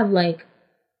have like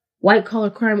white collar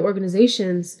crime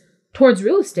organizations towards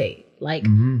real estate. like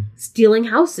stealing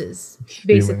houses,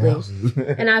 basically.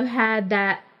 And I've had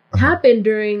that happen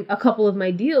during a couple of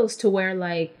my deals to where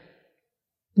like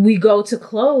we go to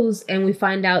close and we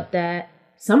find out that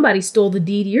somebody stole the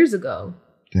deed years ago.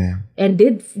 Damn. And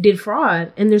did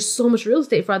fraud. And there's so much real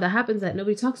estate fraud that happens that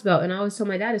nobody talks about. And I always tell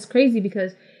my dad it's crazy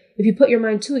because if you put your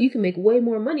mind to it, you can make way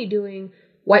more money doing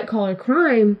white collar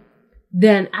crime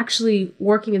than actually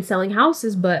working and selling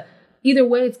houses. But either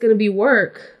way, it's going to be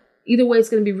work. Either way, it's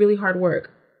going to be really hard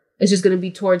work. It's just going to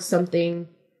be towards something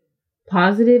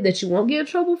positive that you won't get in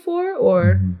trouble for,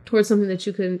 or towards something that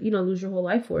you can, lose your whole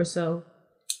life for. So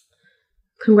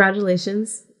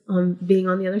congratulations on being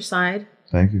on the other side.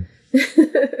 Thank you.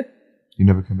 You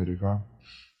never committed a crime?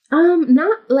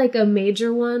 Not like a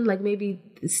major one, like maybe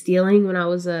stealing when I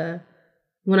was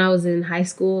in high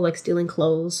school, like stealing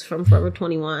clothes from Forever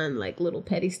 21, like little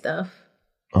petty stuff.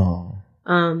 Oh.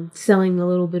 Selling a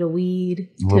little bit of weed.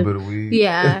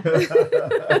 Yeah.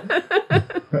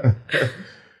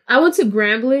 I went to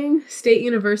Grambling State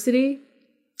University,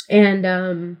 and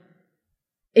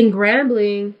in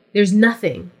Grambling, there's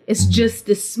nothing. It's just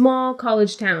this small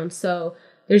college town. So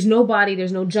there's nobody,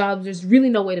 there's no jobs, there's really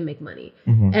no way to make money.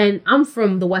 And I'm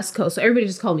from the West Coast, so everybody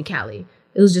just called me Cali.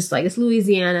 It was just like, it's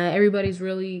Louisiana. Everybody's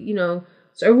really, so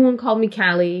everyone called me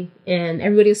Cali, and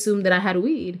everybody assumed that I had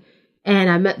weed.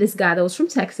 And I met this guy that was from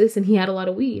Texas, and he had a lot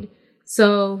of weed.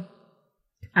 So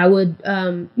I would, I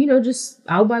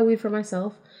would buy weed for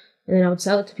myself, and then I would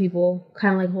sell it to people,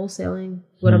 kind of like wholesaling,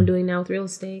 what I'm doing now with real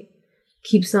estate.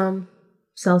 Keep some,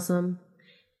 sell some.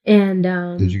 And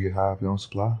did you get high off your own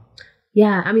supply?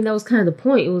 Yeah, I mean, that was kind of the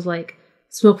point. It was like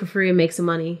smoke for free and make some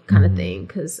money kind of thing,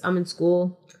 because I'm in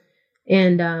school.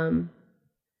 And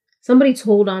somebody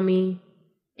told on me,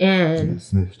 and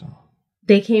snitched on.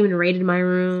 They came and raided my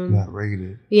room. Got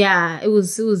raided. Yeah, it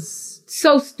was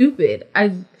so stupid.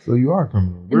 So you are a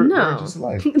criminal. We're just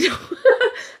alike. I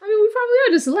mean, we probably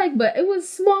are just alike, but it was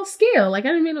small scale. Like, I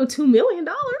didn't make no $2 million.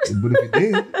 But if you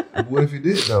did, what if you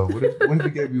did though? What if he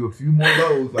gave you a few more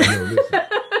loads? Like, yo, listen,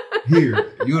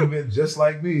 here, you would have been just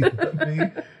like me. I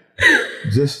mean,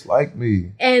 just like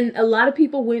me. And a lot of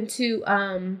people went to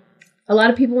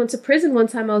prison. One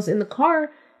time I was in the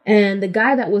car, and the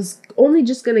guy that was only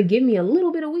just going to give me a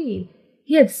little bit of weed,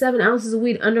 he had 7 ounces of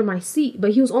weed under my seat,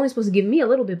 but he was only supposed to give me a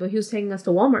little bit, but he was taking us to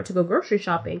Walmart to go grocery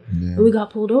shopping. Yeah. And we got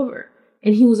pulled over,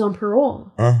 and he was on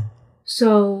parole.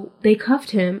 So they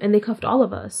cuffed him, and they cuffed all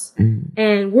of us.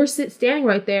 And we're standing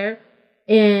right there,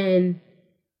 and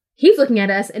he's looking at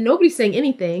us, and nobody's saying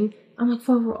anything. I'm like,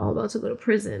 fuck, we're all about to go to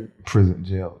prison.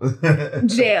 Jail.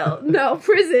 Jail. No,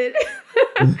 prison.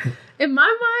 In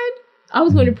my mind, I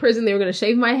was going to prison. They were going to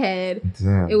shave my head.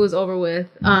 Damn. It was over with.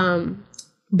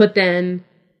 But then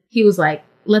he was like,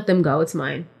 let them go. It's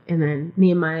mine. And then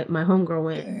me and my homegirl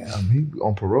went. Damn, he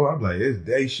on parole. I'm like, it's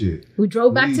day shit. We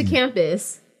drove back to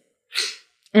campus,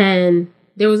 and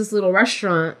there was this little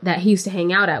restaurant that he used to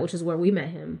hang out at, which is where we met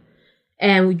him.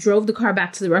 And we drove the car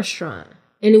back to the restaurant,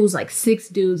 and it was like 6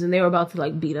 dudes, and they were about to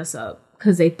like beat us up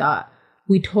because they thought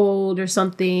we told or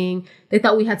something. They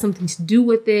thought we had something to do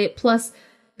with it. Plus,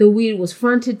 the weed was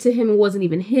fronted to him. It wasn't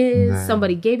even his. Nah.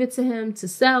 Somebody gave it to him to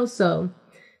sell. So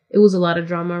it was a lot of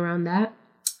drama around that.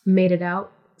 Made it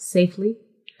out safely.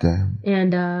 Damn.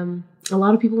 And a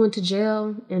lot of people went to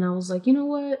jail. And I was like, you know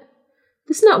what?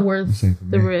 This is not worth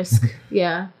the risk.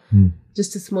 Yeah.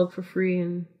 Just to smoke for free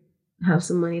and have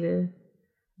some money to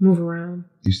move around.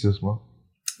 You still smoke?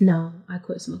 No, I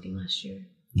quit smoking last year.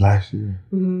 Last year?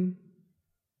 Mm-hmm.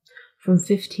 From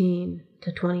 15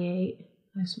 to 28.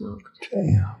 I smoked.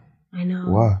 Damn. I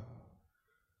know. Why?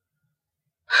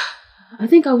 I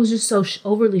think I was just so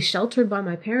overly sheltered by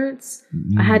my parents.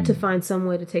 I had to find some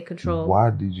way to take control.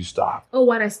 Why did you stop? Oh,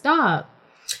 why'd I stop?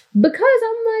 Because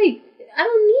I'm like, I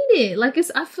don't need it. Like,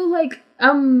 I feel like I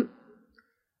don't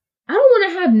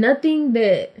want to have nothing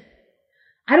that,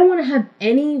 I don't want to have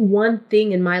any one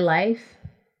thing in my life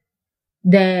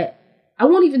that, I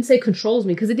won't even say controls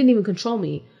me, because it didn't even control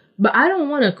me. But I don't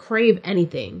want to crave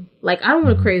anything. Like, I don't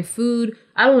want to crave food.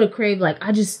 I don't want to crave, like,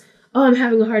 I'm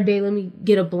having a hard day. Let me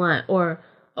get a blunt. Or,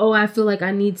 I feel like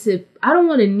I don't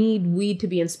want to need weed to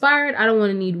be inspired. I don't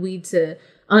want to need weed to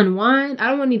unwind. I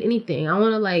don't want to need anything. I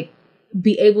want to, like,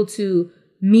 be able to,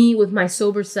 me with my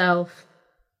sober self,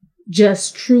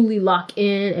 just truly lock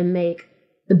in and make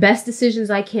the best decisions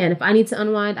I can. If I need to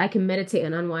unwind, I can meditate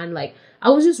and unwind. Like,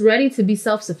 I was just ready to be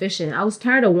self-sufficient. I was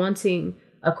tired of wanting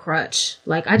a crutch.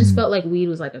 Like, I just felt like weed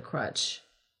was like a crutch.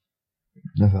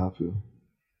 That's how I feel.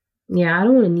 Yeah, I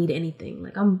don't want to need anything.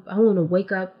 Like, I want to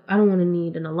wake up. I don't want to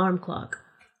need an alarm clock.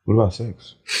 What about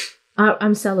sex?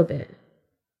 I'm celibate.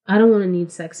 I don't want to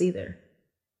need sex either.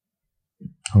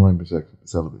 How long have you been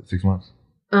celibate? 6 months?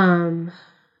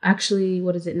 Actually,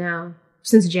 what is it now?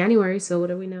 Since January, so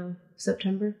what are we now?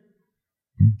 September?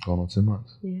 Going on 10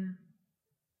 months. Yeah.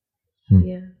 Hmm.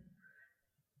 Yeah.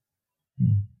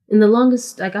 And the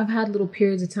longest, like, I've had little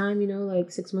periods of time, you know,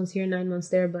 like 6 months here, 9 months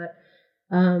there, but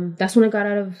that's when I got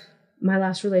out of my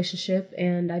last relationship,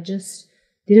 and I just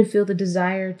didn't feel the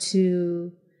desire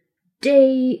to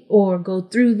date or go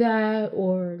through that,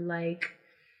 or like,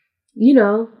 you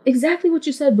know, exactly what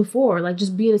you said before, like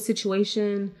just be in a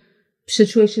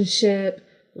situationship,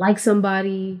 like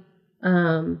somebody.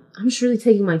 I'm just really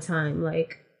taking my time.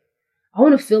 Like, I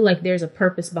want to feel like there's a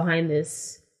purpose behind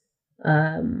this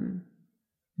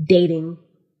dating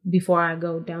before I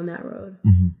go down that road.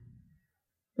 Mm-hmm.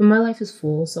 And my life is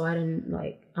full, so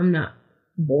I'm not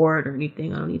bored or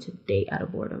anything. I don't need to date out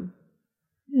of boredom.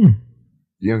 You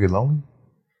don't get lonely?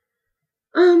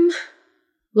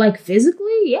 Like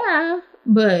physically, yeah,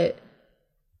 but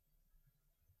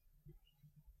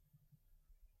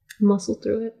muscle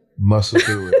through it. Muscle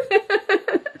through it.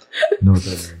 Know what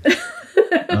that means.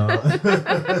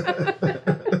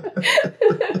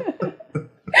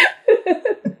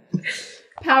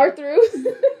 Power through.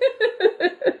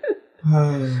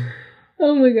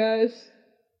 Oh my gosh.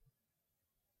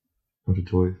 What are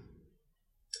toys?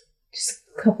 Just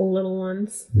a couple little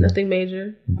ones. Yeah. Nothing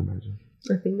major.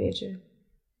 Nothing major.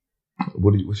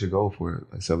 What's your goal for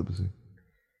it, like celibacy?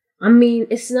 I mean,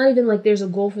 it's not even like there's a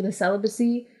goal for the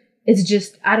celibacy. It's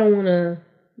just I don't want to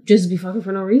just be fucking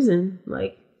for no reason.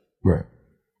 Like, right.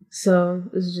 So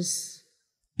it's just.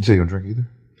 You say you don't drink either?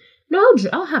 No,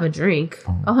 I'll have a drink.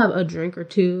 Oh. I'll have a drink or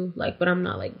two, like, but I'm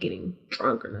not like getting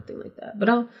drunk or nothing like that. But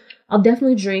I'll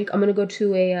definitely drink. I'm gonna go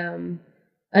to a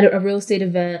real estate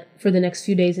event for the next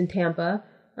few days in Tampa.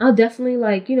 I'll definitely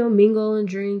like, you know, mingle and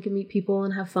drink and meet people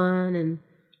and have fun. And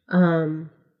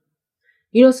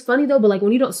you know, it's funny though, but like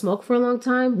when you don't smoke for a long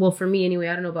time, well, for me anyway,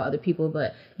 I don't know about other people,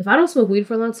 but if I don't smoke weed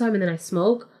for a long time and then I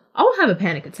smoke, I'll have a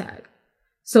panic attack.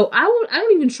 So I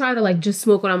don't even try to like just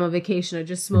smoke when I'm on vacation or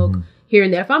just smoke here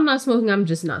and there. If I'm not smoking, I'm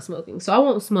just not smoking. So I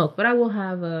won't smoke, but I will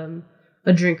have a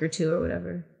drink or two or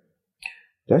whatever.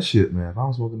 That shit, man. If I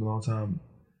was smoking a long time,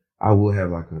 I will have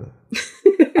like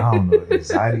I don't know,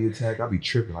 anxiety attack. I'll be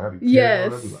tripping. Like, I'll be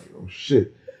paranoid. I'll be like, oh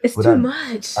shit. It's too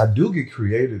much. I do get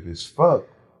creative as fuck,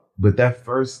 but that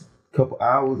first couple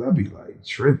hours, I'll be like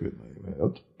tripping. Like, man,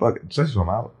 what the fuck? Especially when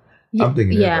I'm out. I'm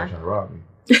thinking everybody's trying to rob me.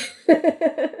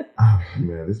 Oh,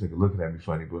 man, this nigga looking at me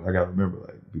funny, but I gotta remember,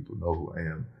 like, people know who I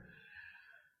am.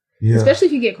 Yeah. Especially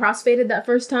if you get crossfaded that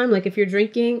first time, like if you're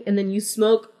drinking and then you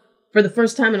smoke for the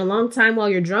first time in a long time while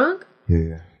you're drunk.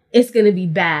 Yeah. It's gonna be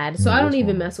bad. So I don't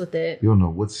even mess with it. You don't know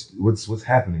what's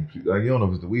happening. Like, you don't know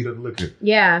if it's the weed or the liquor.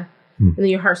 Yeah. And then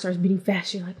your heart starts beating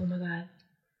fast. You're like, oh my God,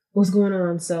 what's going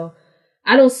on? So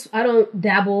I don't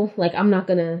dabble. Like, I'm not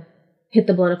gonna hit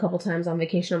the blunt a couple times on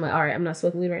vacation. I'm like, all right, I'm not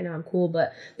smoking weed right now. I'm cool.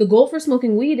 But the goal for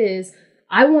smoking weed is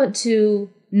I want to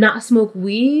not smoke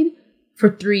weed for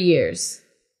 3 years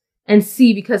and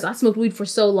see, because I smoked weed for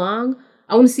so long.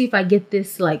 I want to see if I get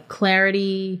this like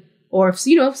clarity, or if,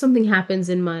 you know, if something happens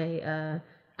in my,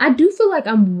 I do feel like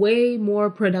I'm way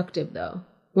more productive though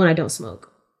when I don't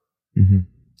smoke. Mm-hmm.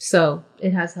 So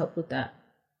it has helped with that.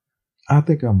 I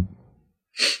think I'm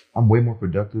way more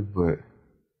productive, but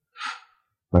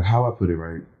like how I put it,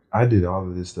 right? I did all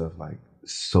of this stuff like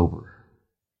sober,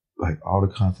 like all the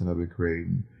content I've been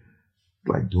creating,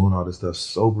 like doing all this stuff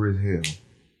sober as hell.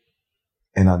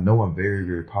 And I know I'm very,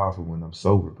 very powerful when I'm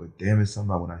sober, but damn it,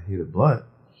 somebody when I hit a blunt,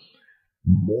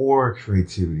 more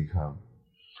creativity comes.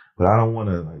 But I don't want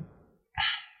to like,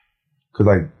 cause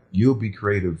like you'll be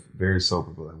creative very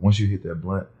sober, but like once you hit that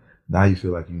blunt, now you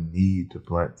feel like you need the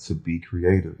blunt to be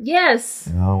creative. Yes.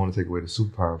 And I don't want to take away the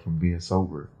superpower from being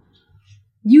sober.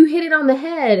 You hit it on the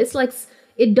head. It's like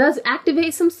it does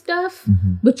activate some stuff,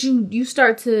 but you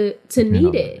start to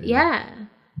need it. Yeah.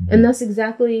 And that's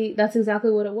exactly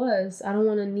what it was. I don't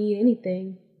want to need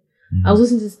anything. I was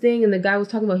listening to this thing and the guy was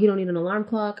talking about he don't need an alarm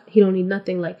clock. He don't need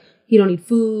nothing. Like, he don't need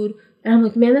food. And I'm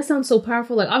like, man, that sounds so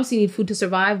powerful. Like, obviously you need food to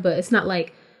survive, but it's not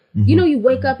like, you know, you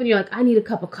wake up and you're like, I need a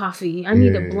cup of coffee. I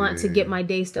need a blunt to get my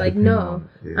day started. Like, no,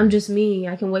 I'm just me.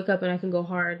 I can wake up and I can go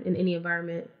hard in any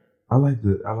environment. I like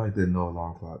the no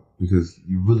alarm clock because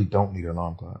you really don't need an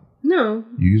alarm clock. No.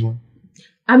 You use one?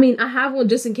 I mean, I have one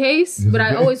just in case, but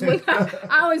I always wake up.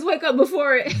 I always wake up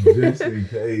before it. Just in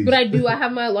case. But I do. I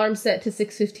have my alarm set to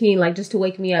 6:15, like just to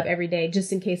wake me up every day,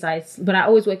 just in case but I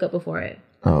always wake up before it.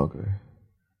 Oh, okay.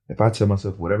 If I tell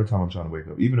myself whatever time I'm trying to wake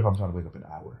up, even if I'm trying to wake up an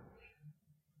hour,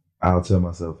 I'll tell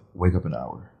myself, wake up an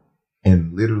hour.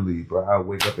 And literally, bro, I'll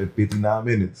wake up at 59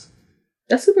 minutes.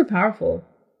 That's super powerful.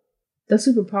 That's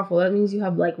super powerful. That means you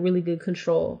have like really good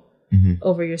control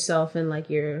over yourself and like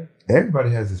your.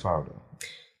 Everybody has this power though.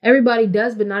 Everybody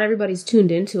does, but not everybody's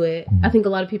tuned into it. I think a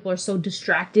lot of people are so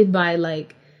distracted by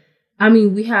like, I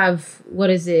mean, we have,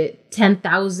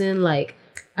 10,000 like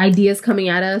ideas coming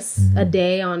at us a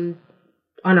day on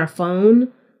our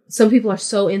phone. Some people are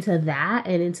so into that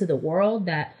and into the world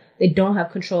that they don't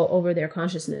have control over their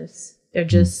consciousness. They're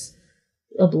just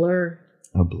a blur.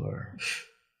 A blur.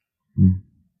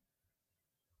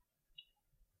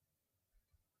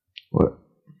 What?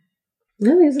 I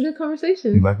think it's a good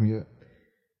conversation. You like me yet?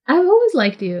 I've always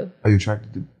liked you. Are you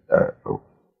attracted to?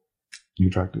 You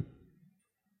attracted?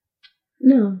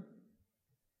 No.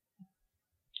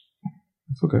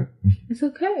 It's okay. It's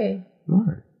okay. All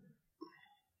right.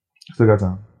 Still got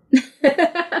time.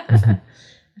 I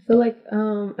feel like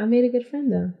I made a good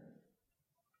friend though.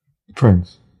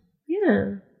 Friends.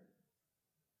 Yeah.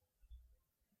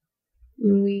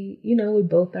 And we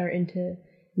both are into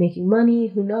making money.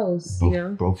 Who knows?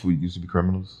 Both we used to be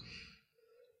criminals.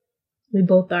 We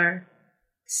both are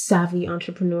savvy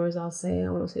entrepreneurs, I'll say. I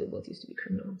won't say we both used to be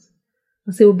criminals.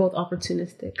 I'll say we're both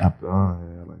opportunistic. Yeah,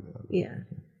 I like that. Yeah.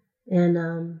 And,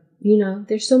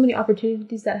 there's so many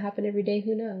opportunities that happen every day.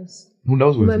 Who knows? Who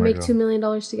knows where we might make $2 million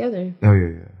together. Oh,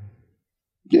 yeah.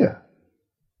 Yeah.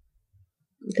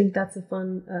 I think that's a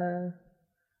fun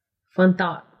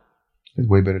thought. It's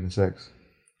way better than sex.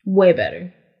 Way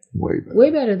better. Way better.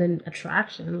 Way better than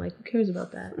attraction. Like, who cares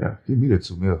about that? Yeah, give me that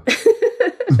 $2 million.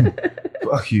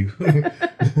 Fuck you.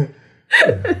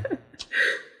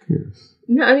 Yes.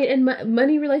 No, I mean, and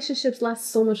money relationships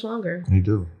last so much longer. They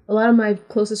do. A lot of my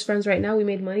closest friends right now, we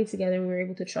made money together and we were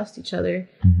able to trust each other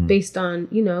based on,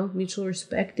 mutual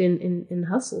respect and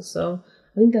hustle. So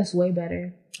I think that's way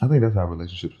better. I think that's how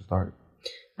relationships start.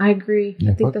 I agree.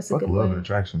 Yeah, I think that's a good love way. and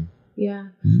attraction. Yeah.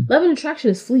 Love and attraction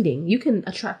is fleeting. You can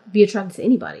be attracted to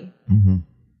anybody.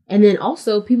 And then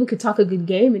also people could talk a good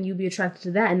game and you be attracted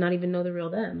to that and not even know the real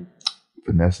them.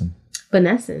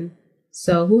 Finessing.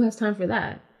 So who has time for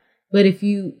that? But if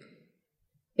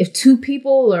two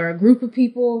people or a group of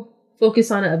people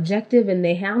focus on an objective and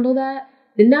they handle that,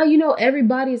 then now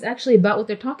everybody is actually about what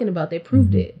they're talking about. They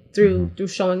proved it through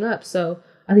showing up. So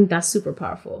I think that's super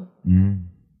powerful.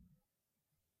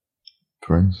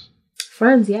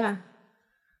 Friends, yeah.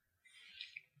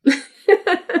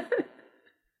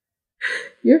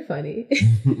 You're funny.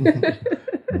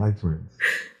 I like friends.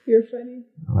 You're funny.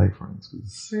 I like friends.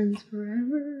 Friends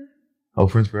forever. Oh,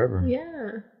 friends forever?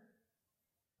 Yeah.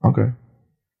 Okay.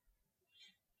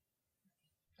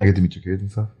 I get to meet your kids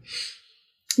and stuff?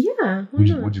 Yeah.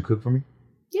 Would you cook for me?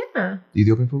 Yeah.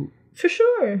 Ethiopian food? For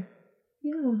sure.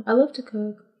 Yeah. I love to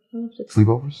cook.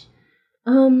 Sleepovers?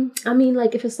 I mean,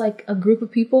 like if it's like a group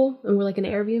of people and we're like in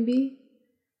an Airbnb.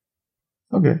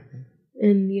 Okay.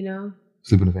 And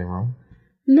sleep in the same room?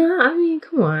 No, I mean,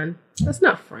 come on. That's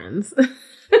not friends.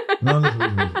 No,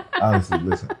 listen. Honestly,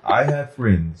 listen. I have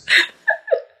friends.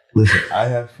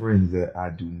 That I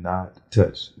do not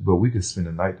touch, but we could spend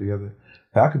the night together.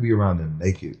 I could be around them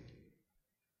naked,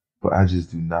 but I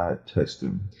just do not touch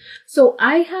them. So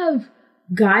I have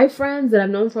guy friends that I've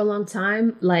known for a long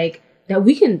time, like that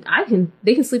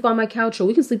they can sleep on my couch or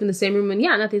we can sleep in the same room, and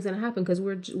yeah, nothing's gonna happen because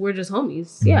we're just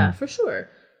homies. Yeah, for sure.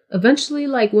 Eventually,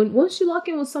 like once you lock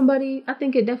in with somebody, I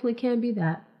think it definitely can be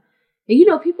that.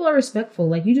 And people are respectful.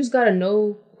 Like you just gotta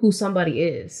know who somebody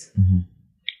is.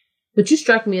 But you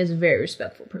strike me as a very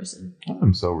respectful person.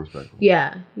 I'm so respectful.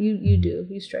 Yeah, you do.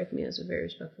 You strike me as a very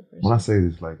respectful person. When I say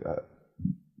this, like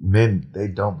men, they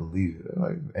don't believe it.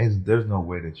 Like there's no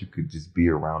way that you could just be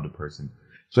around a person,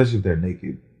 especially if they're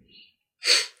naked.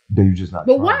 That you're just not.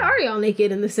 But why are y'all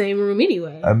naked in the same room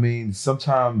anyway? I mean,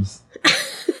 sometimes.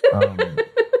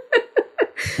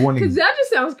 Because that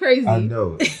just sounds crazy. I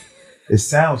know. It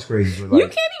sounds crazy, but like, you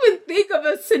can't even think of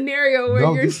a scenario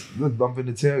where you're. Look, I'm going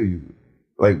to tell you.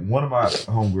 Like one of my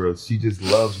homegirls, she just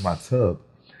loves my tub,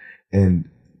 and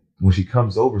when she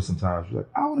comes over, sometimes she's like,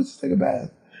 "I want to just take a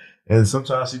bath," and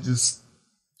sometimes she just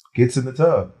gets in the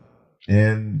tub,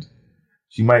 and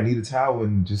she might need a towel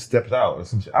and just steps out or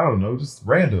some shit. I don't know, just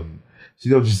random. She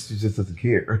just doesn't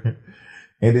care.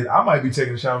 And then I might be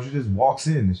taking a shower. She just walks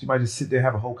in and she might just sit there and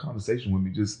have a whole conversation with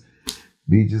me.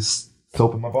 Just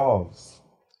soaping my balls.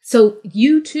 So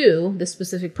you too, the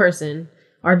specific person,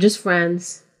 are just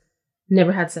friends,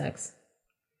 never had sex.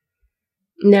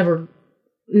 Never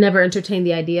entertained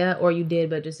the idea, or you did,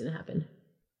 but it just didn't happen.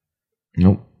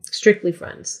 Nope. Strictly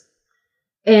friends.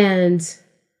 And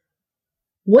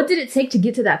what did it take to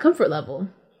get to that comfort level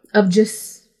of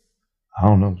just... I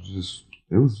don't know.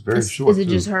 It was very short. Is it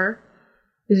just her?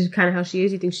 Is it kind of how she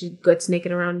is? You think she gets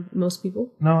naked around most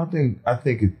people? No, I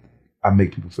think I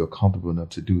make people feel comfortable enough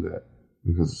to do that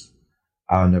because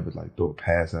I'll never like throw a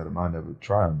pass at them. I'll never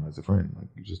try them as a friend. Like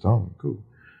you just told me, cool.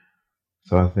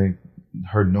 So I think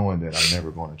her knowing that I'm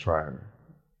never going to try her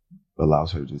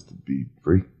allows her just to be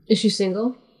free. Is she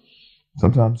single?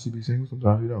 Sometimes she be single,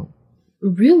 sometimes she don't.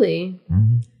 Really?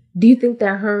 Mm-hmm. Do you think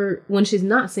that when she's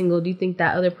not single, do you think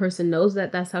that other person knows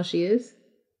that that's how she is?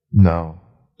 No,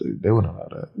 they wouldn't allow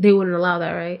that. They wouldn't allow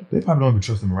that, right? They probably don't even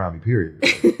trust them around me, period.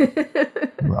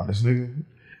 Around this nigga.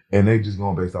 And they just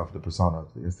going based off of the persona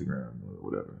of the Instagram or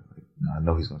whatever. Like, I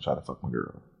know he's gonna try to fuck my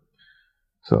girl.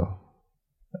 So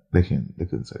they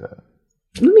couldn't say that.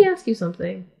 Let me ask you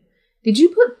something. Did you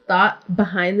put thought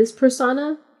behind this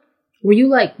persona? Were you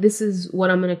like, this is what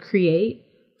I'm gonna create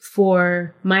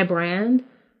for my brand?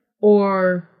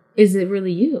 Or is it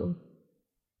really you?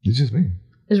 It's just me.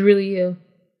 It's really you.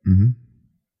 Mm-hmm.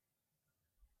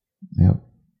 Yep.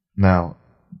 Now,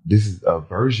 this is a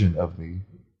version of me.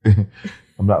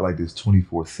 I'm not like this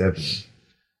 24/7.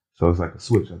 So it's like a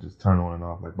switch. I just turn on and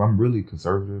off. Like I'm really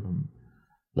conservative. I'm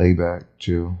laid back,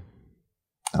 chill.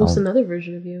 What's another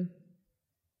version of you?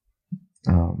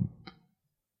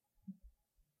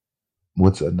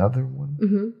 What's another one?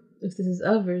 Mm-hmm. If this is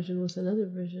a version, what's another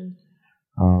version?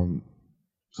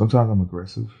 Sometimes I'm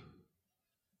aggressive.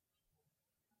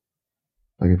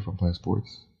 Like if I'm playing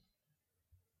sports.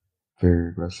 Very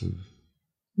aggressive.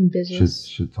 In business.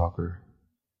 Should talker.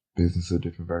 Business, a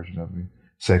different version of me.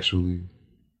 Sexually.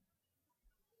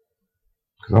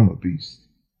 Because I'm a beast.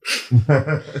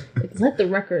 Let the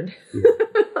record.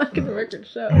 Let the record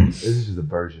show. This is just a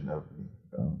version of me.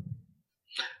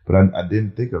 But I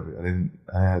didn't think of it.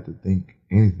 I had to think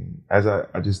anything. As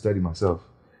I just studied myself.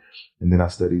 And then I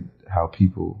studied how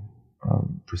people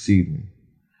perceive me.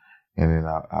 And then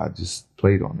I just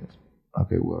played on it.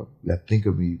 Okay, well, I think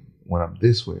of me when I'm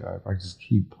this way. If I just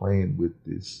keep playing with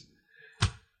this,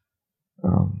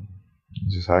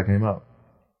 it's just how I came out.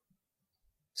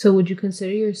 So would you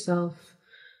consider yourself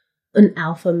an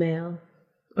alpha male?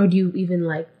 Or do you even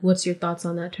what's your thoughts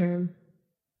on that term?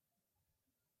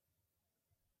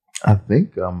 I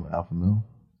think I'm alpha male.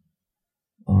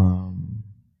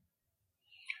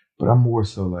 But I'm more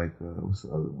so like, what's the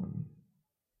other one?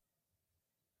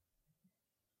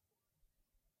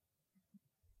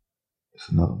 It's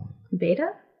another one.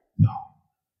 Beta? No.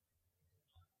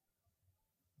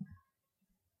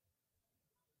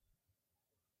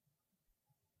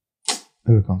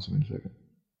 It'll come to me in a second.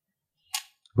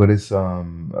 But it's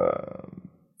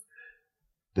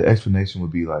the explanation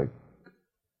would be like,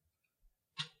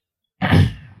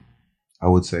 I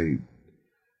would say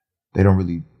they don't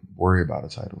really worry about a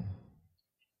title.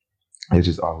 It's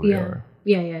just all who they are.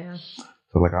 Yeah.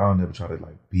 So like I don't never try to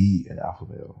be an alpha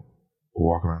male or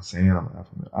walk around saying I'm an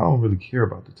alpha male. I don't really care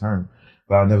about the term,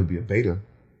 but I'll never be a beta.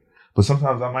 But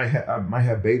sometimes I might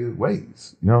have beta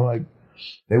ways. You know, like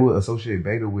they would associate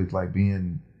beta with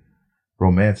being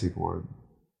romantic or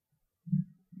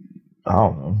I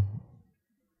don't know,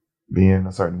 being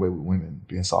a certain way with women,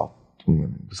 being soft with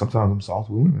women. But sometimes I'm soft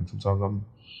with women. Sometimes I'm.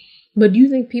 But do you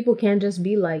think people can just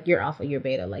be like, you're alpha, you're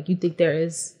beta? You think there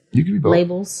is you can be both.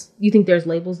 Labels? You think there's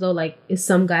labels though? Is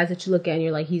some guys that you look at and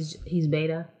you're like, he's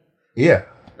beta? Yeah.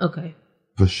 Okay.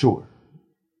 For sure.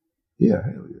 Yeah,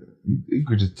 hell yeah. You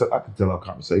could just I could tell our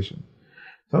conversation.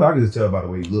 So I could just tell by the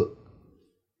way he look.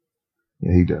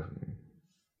 Yeah, he definitely.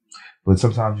 But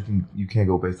sometimes you can't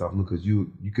go based off look because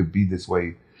you could be this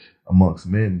way amongst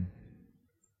men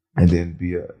and then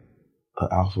be a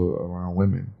alpha around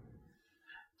women.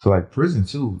 So prison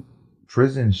too.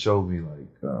 Prison showed me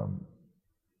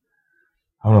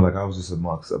I don't know, I was just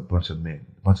amongst a bunch of men,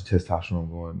 a bunch of testosterone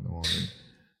going on, and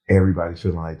everybody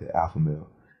feeling like the alpha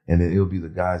male. And then it'll be the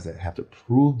guys that have to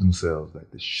prove themselves,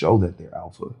 to show that they're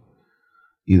alpha,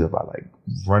 either by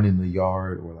running the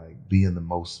yard or being the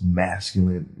most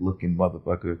masculine looking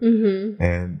motherfucker. Mm-hmm.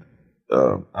 And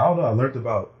I don't know,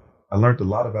 I learned a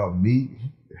lot about me,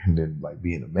 and then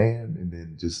being a man, and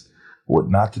then just what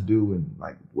not to do, and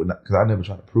what not, because I never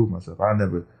try to prove myself. I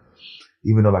never.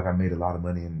 Even though I made a lot of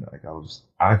money and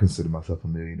I consider myself a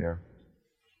millionaire,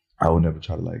 I would never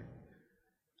try to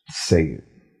say it.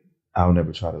 I would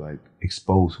never try to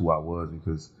expose who I was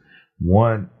because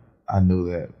one, I know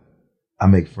that I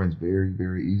make friends very,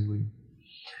 very easily,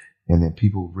 and then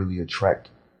people really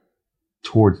attract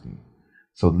towards me.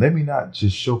 So let me not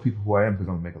just show people who I am because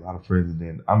I'm gonna make a lot of friends, and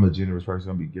then I'm a generous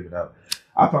person. I'm gonna be giving out.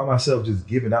 I found myself just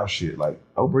giving out shit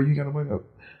oh bro, you gotta wake up.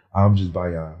 I'm buy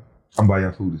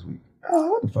y'all food this week.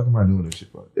 Oh, what the fuck am I doing this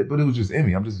shit for? But it was just in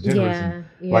me. I'm just generous and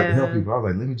to help people. I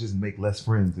was let me just make less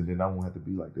friends and then I won't have to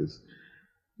be like this.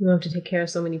 You don't have to take care of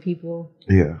so many people.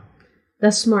 Yeah.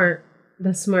 That's smart. Do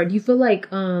you feel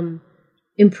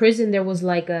in prison there was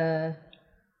like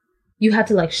you had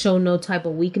to like show no type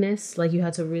of weakness. Like you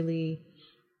had to really.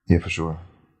 Yeah, for sure.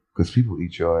 Because people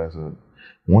eat your ass up.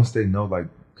 Once they know, like,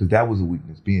 because that was a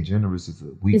weakness. Being generous is a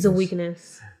weakness. It's a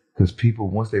weakness. Because people,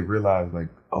 once they realize, like,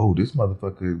 oh, this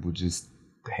motherfucker would just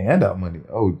hand out money.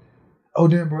 Oh,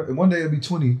 damn, bro. And one day it'll be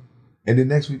 20. And then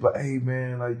next week, like, hey,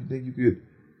 man, like, you think you could?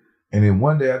 And then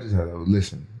one day I just had to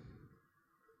listen.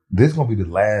 This going to be the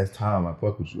last time I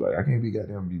fuck with you. Like, I can't be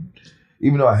goddamn.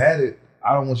 Even though I had it,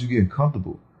 I don't want you getting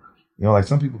comfortable. You know, like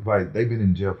some people probably, they've been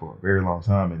in jail for a very long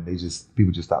time and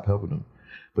people just stop helping them.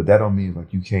 But that don't mean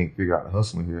like you can't figure out the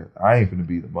hustling here. I ain't finna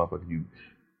be the motherfucker you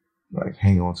like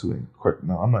hang on to and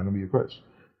no, I'm not gonna be a crutch.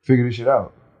 Figure this shit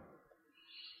out.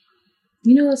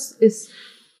 You know, it's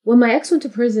when my ex went to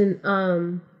prison,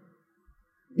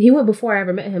 he went before I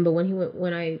ever met him, but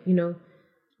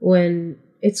when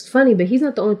it's funny, but he's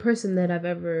not the only person that I've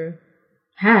ever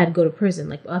had go to prison.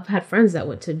 Like I've had friends that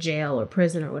went to jail or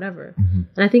prison or whatever. Mm-hmm.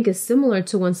 And I think it's similar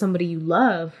to when somebody you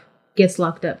love gets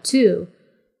locked up too,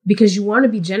 because you want to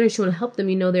be generous, you want to help them,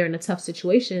 you know, they're in a tough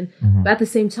situation. Mm-hmm. But at the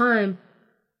same time,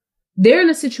 they're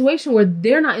in a situation where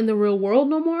they're not in the real world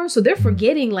no more. So they're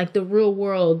forgetting like the real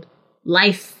world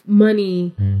life,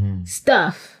 money,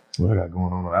 stuff. What I got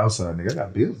going on the outside, nigga? I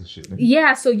got bills and shit, nigga.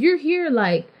 Yeah. So you're here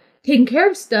like taking care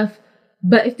of stuff.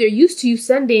 But if they're used to you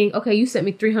sending, okay, you sent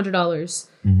me $300,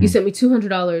 you sent me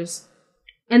 $200,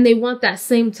 and they want that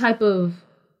same type of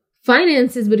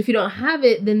finances, but if you don't have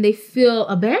it, then they feel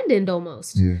abandoned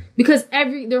almost. Yeah. Because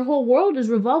their whole world is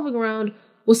revolving around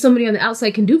what somebody on the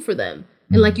outside can do for them.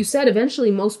 And like you said,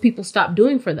 eventually most people stop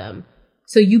doing for them.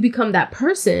 So you become that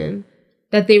person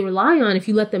that they rely on. If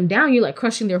you let them down, you're like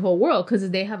crushing their whole world because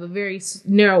they have a very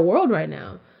narrow world right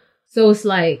now. So it's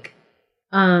like,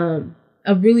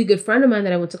 a really good friend of mine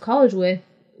that I went to college with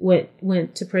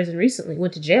went to prison recently,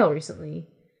 went to jail recently.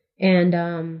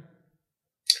 And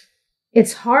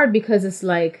it's hard because it's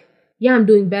like, yeah, I'm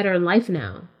doing better in life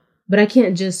now, but I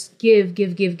can't just give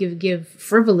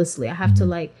frivolously. I have to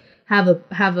like have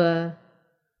a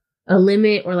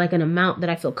limit or like an amount that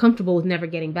I feel comfortable with never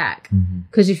getting back.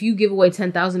 Because if you give away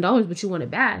 $10,000 but you want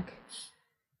it back,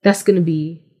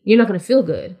 you're not going to feel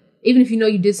good. Even if you know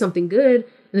you did something good,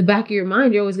 in the back of your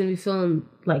mind, you're always going to be feeling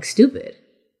like stupid.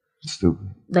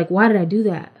 Like, why did I do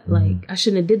that? Like, I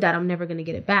shouldn't have did that. I'm never going to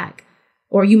get it back.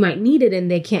 Or you might need it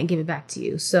and they can't give it back to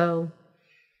you. So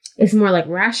it's more like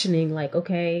rationing. Like,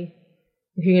 okay,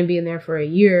 if you're going to be in there for a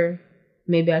year,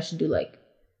 maybe I should do like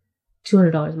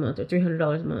 $200 a month or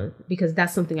 $300 a month, because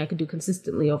that's something I could do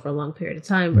consistently over a long period of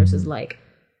time versus like,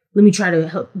 let me try to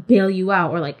help bail you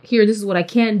out, or like, here, this is what I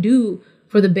can do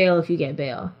for the bail if you get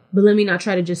bail. But let me not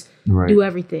try to just do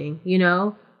everything, you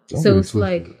know? So it's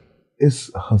like... It's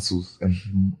hustles. And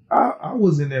I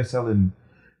was in there selling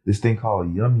this thing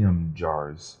called Yum Yum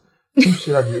jars. Some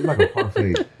shit I did, like a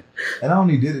parfait. And I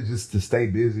only did it just to stay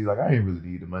busy. Like, I didn't really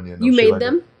need the money. You made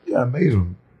them? Yeah, I made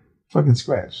them. Fucking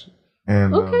scratch.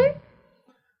 And, okay.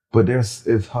 But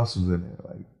it's hustles in there.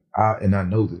 Like, I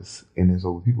know this. And then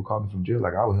so when people call me from jail,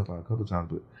 like, I would help out a couple of times,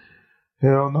 but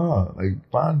hell no.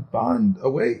 Like, find a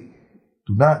way.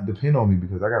 Do not depend on me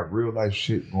because I got real life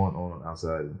shit going on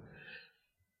outside.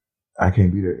 I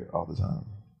can't be there all the time.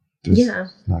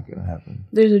 It's not gonna happen.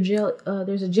 There's a jail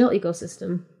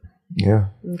ecosystem. Yeah.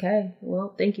 Okay.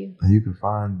 Well, thank you. And you can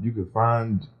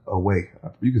find a way.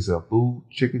 You can sell food,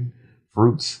 chicken,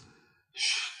 fruits,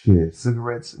 shit,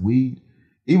 cigarettes, weed.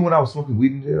 Even when I was smoking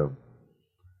weed in jail,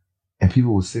 and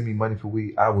people would send me money for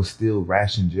weed, I was still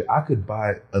ration jail. I could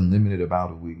buy unlimited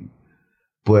amount of weed.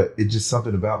 But it's just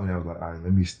something about me. I was like, all right,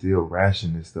 let me still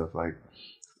ration this stuff. Like,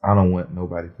 I don't want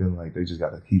nobody feeling like they just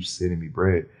got to keep sending me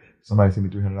bread. Somebody sent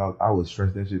me $300. I would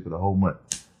stress that shit for the whole month.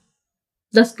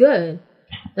 That's good.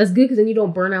 That's good because then you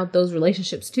don't burn out those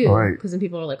relationships too. Right. Because then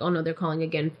people are like, oh no, they're calling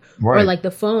again. Right. Or like the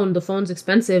phone's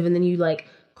expensive. And then you like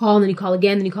call and then you call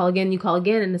again, then you call again, and you call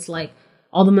again. And it's like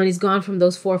all the money's gone from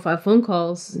those 4 or 5 phone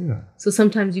calls. Yeah. So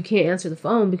sometimes you can't answer the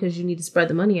phone because you need to spread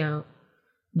the money out.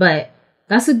 But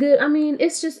that's it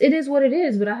is what it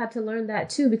is. But I had to learn that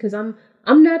too, because I'm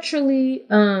naturally,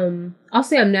 I'll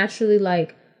say I'm naturally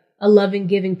like a loving,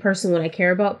 giving person when I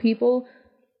care about people.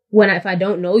 If I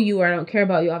don't know you or I don't care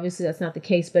about you, obviously that's not the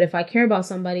case. But if I care about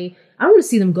somebody, I don't want to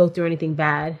see them go through anything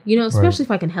bad, you know, especially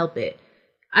if I can help it.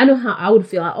 I know how I would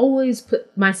feel. I always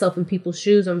put myself in people's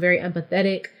shoes. I'm very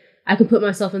empathetic. I can put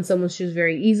myself in someone's shoes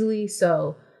very easily.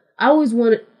 So I always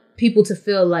want people to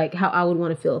feel like how I would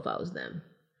want to feel if I was them.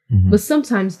 Mm-hmm. But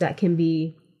sometimes that can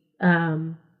be,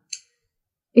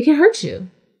 it can hurt you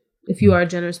if you are a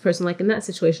generous person, like in that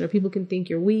situation, or people can think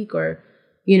you're weak or,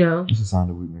 you know, it's a sign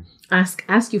of weakness.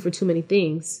 Ask you for too many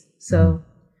things. So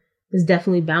there's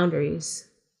definitely boundaries.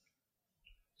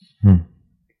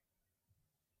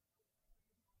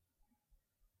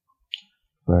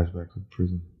 Flashback to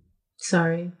prison.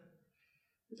 Sorry.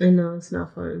 I know, it's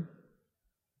not fun.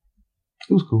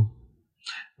 It was cool.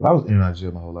 I was in and out of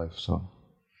jail my whole life, so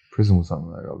prison was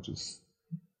something like I was just...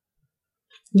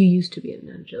 You used to be in and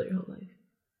out of jail your whole life.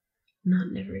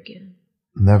 Not never again.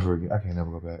 Never again. I can't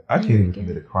never go back. I can't even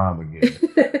commit a crime again.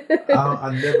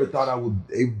 I never thought I would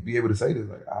be able to say this.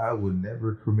 Like, I would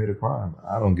never commit a crime.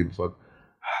 I don't give a fuck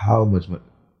how much money...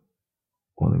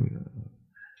 Well, let me...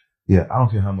 Yeah, I don't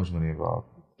care how much money involved.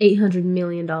 $800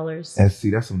 million. And see,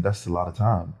 that's a lot of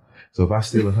time. So if I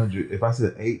steal 100, if I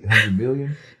steal 800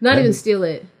 million, not even steal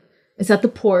it. It's at the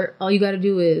port. All you got to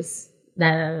do is I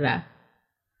don't know.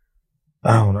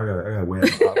 I gotta weigh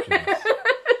out my options.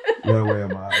 Gotta weigh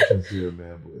out my options here,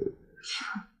 man. But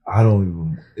I don't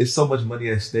even. It's so much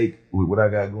money at stake with what I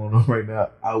got going on right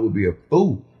now. I would be a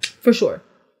fool. For sure.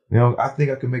 You know, I think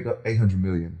I could make up 800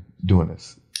 million doing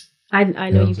this. I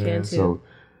know you can too. So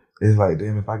it's like,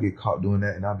 damn, if I get caught doing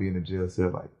that and I'll be in a jail cell,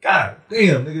 like, God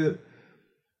damn, nigga,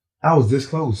 I was this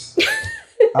close.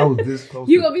 I was this close.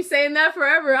 You gonna be saying that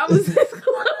forever. I was this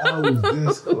close. I was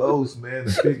this close, man,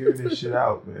 to figuring this shit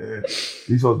out, man.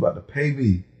 These folks about to pay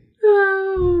me.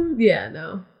 Yeah,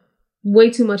 no.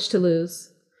 Way too much to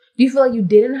lose. Do you feel like you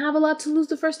didn't have a lot to lose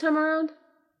the first time around?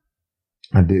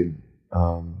 I did.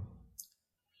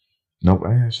 Nope,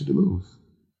 I had shit to lose.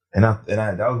 And I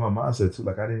that was my mindset too.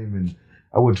 Like I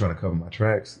wasn't trying to cover my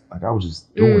tracks. Like I was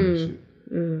just doing this shit.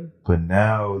 But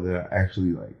now that I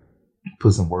actually like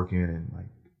put some work in and like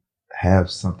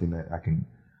have something that I can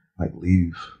like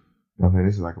leave. You know what I'm saying?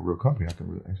 This is like a real company. I can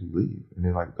really actually leave. And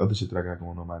then like other shit that I got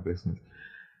going on in my investments.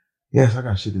 Yes, I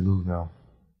got shit to lose now.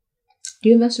 Do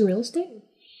you invest in real estate?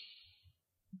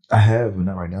 I have, but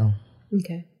not right now.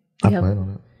 Okay. I plan on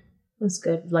it. That's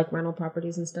good. Like rental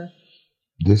properties and stuff.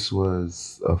 This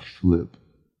was a flip.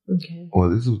 Okay.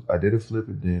 Well, I did a flip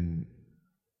and then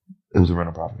it was a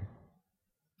rental property.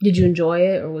 Did you enjoy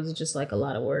it or was it just like a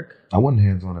lot of work? I wasn't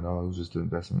hands-on at all. It was just an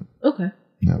investment. Okay.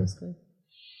 Yeah. That's good.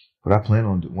 But I plan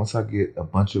on, once I get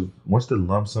once the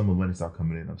lump sum of money start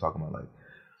coming in, I'm talking about like,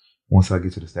 once I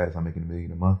get to the status I'm making $1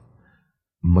 million a month,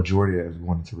 majority of it is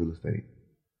going into real estate.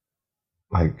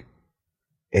 Like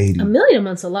 80. $1 million a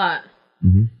month's a lot.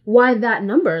 Mm-hmm. Why that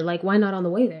number? Like, why not on the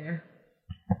way there?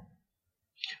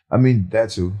 I mean,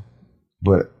 that too.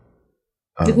 But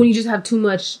like when you just have too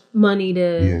much money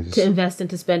to invest and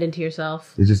to spend into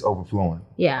yourself. It's just overflowing.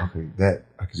 Yeah. Okay, that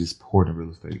I could just pour into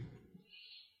real estate.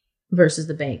 Versus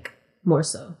the bank, more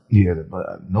so. Yeah,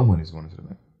 but no money's going into the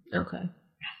bank. Okay.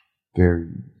 Very,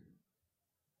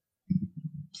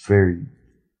 very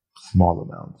small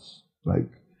amounts. Like,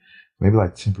 maybe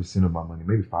like 10% of my money,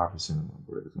 maybe 5% of my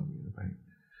bread is going to be in the bank.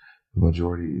 The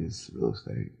majority is real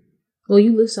estate. Well,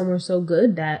 you live somewhere so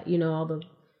good that, you know, all the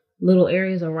little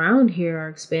areas around here are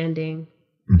expanding.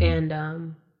 Mm-hmm.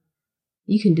 And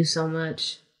you can do so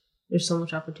much. There's so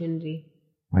much opportunity.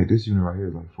 Like this unit right here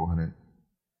is like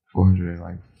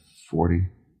 440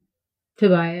 to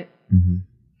buy it. Mm-hmm.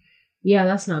 Yeah,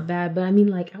 that's not bad. But I mean,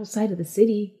 like outside of the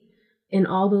city and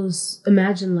all those,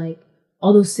 imagine like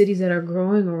all those cities that are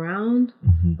growing around,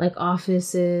 mm-hmm. like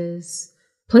offices,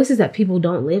 places that people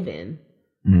don't live in.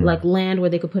 Mm. Like land where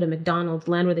they could put a McDonald's,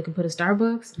 land where they could put a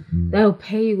Starbucks. Mm. That'll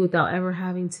pay you without ever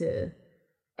having to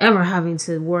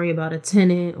worry about a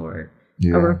tenant or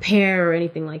a repair or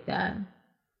anything like that.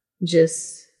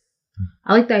 Just,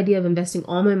 I like the idea of investing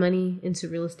all my money into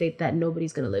real estate that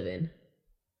nobody's going to live in.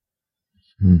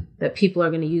 Mm. That people are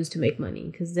going to use to make money.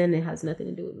 Because then it has nothing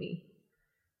to do with me.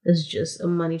 It's just a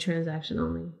money transaction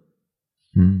only.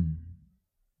 Mm.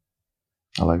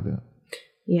 I like that.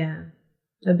 Yeah.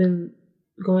 I've been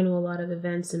going to a lot of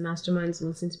events and masterminds and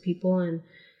listening to people and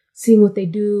seeing what they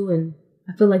do. And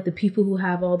I feel like the people who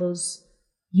have all those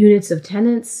units of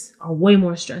tenants are way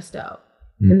more stressed out.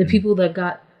 Mm-hmm. And the people that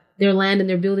got their land and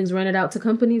their buildings rented out to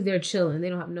companies, they're chilling. They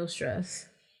don't have no stress.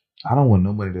 I don't want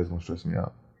nobody that's going to stress me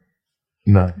out.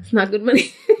 No. It's not good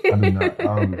money. I do not. I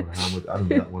don't know how much. I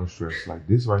do not want to stress. Like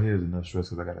this right here is enough stress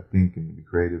because I got to think and be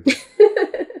creative.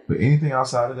 But anything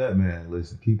outside of that, man,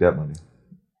 listen, keep that money.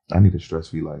 I need a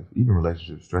stress-free life. Even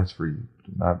relationships, stress-free.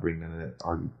 Do not bring none of that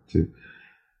argument to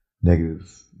negative.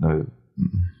 I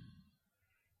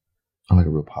like a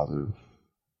real positive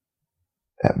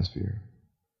atmosphere.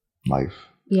 Life.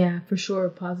 Yeah, for sure.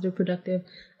 Positive, productive.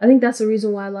 I think that's the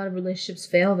reason why a lot of relationships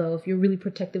fail, though. If you're really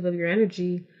protective of your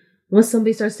energy, once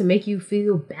somebody starts to make you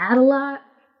feel bad a lot,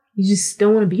 you just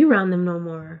don't want to be around them no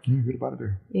more. You're good about it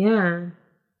there. Yeah.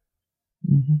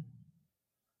 Mm-hmm.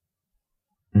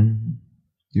 Mm-hmm.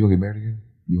 You gonna get married again?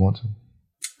 You want to?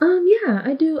 Yeah,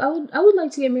 I do. I would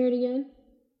like to get married again.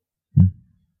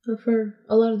 For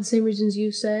a lot of the same reasons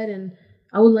you said, and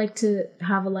I would like to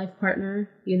have a life partner,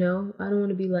 you know. I don't want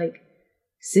to be like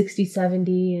 60,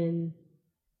 70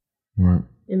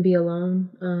 and be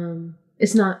alone.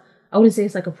 It's not, I wouldn't say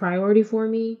it's like a priority for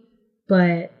me,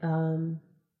 but I'm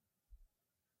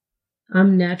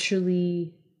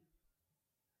naturally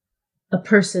a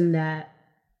person that,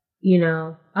 you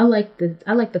know, I like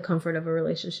the comfort of a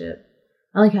relationship.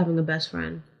 I like having a best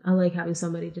friend. I like having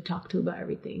somebody to talk to about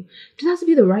everything. It just has to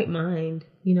be the right mind,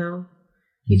 you know?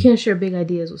 You can't share big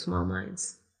ideas with small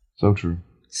minds. So true.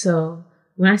 So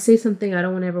when I say something, I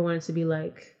don't ever want it to be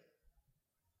like,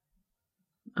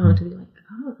 I want it to be like,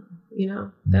 oh, you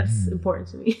know? That's important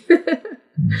to me.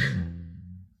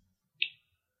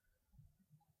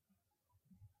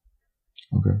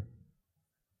 Okay.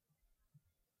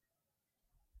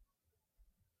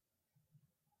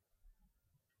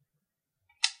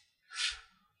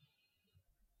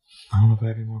 I don't know if I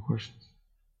have any more questions.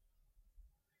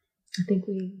 I think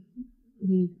we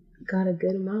got a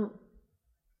good amount.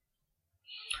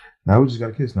 Now we just got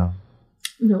a kiss now.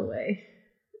 No way.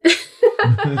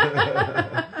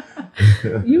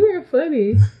 You were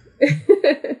funny.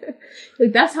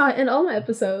 Like that's how I end all my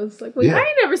episodes. Like, wait, yeah. I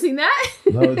ain't never seen that.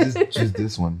 No, just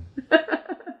this one.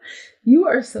 You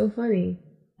are so funny.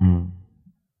 You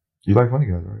like funny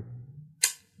guys, right?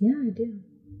 Yeah, I do.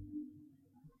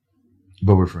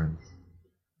 But we're friends.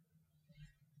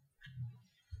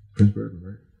 Friends forever,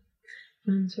 right?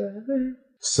 Friends forever.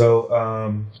 So,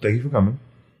 thank you for coming.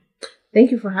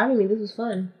 Thank you for having me. This was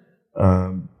fun.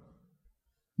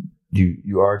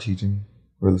 You are teaching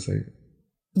real estate?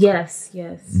 Yes.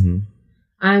 Mm-hmm.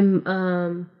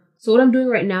 I'm so what I'm doing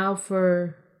right now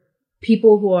for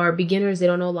people who are beginners, they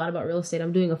don't know a lot about real estate.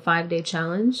 I'm doing a 5-day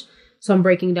challenge. So I'm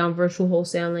breaking down virtual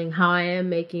wholesaling, how I am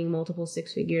making multiple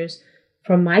 6 figures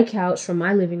from my couch, from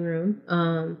my living room,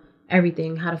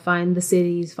 everything, how to find the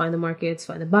cities, find the markets,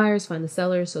 find the buyers, find the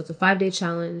sellers. So it's a 5-day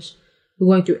challenge.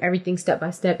 We're going through everything step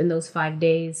by step in those 5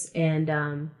 days. And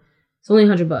it's only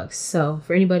 $100. So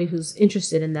for anybody who's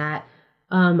interested in that,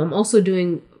 I'm also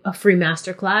doing a free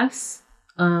masterclass.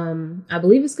 I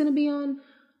believe it's going to be on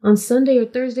Sunday or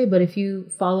Thursday. But if you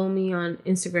follow me on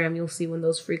Instagram, you'll see when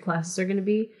those free classes are going to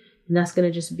be. And that's going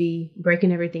to just be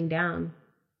breaking everything down.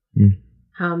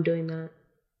 How I'm doing that.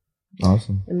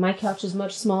 Awesome. And my couch is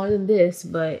much smaller than this,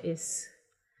 but it's...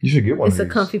 You should get one It's a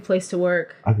comfy place to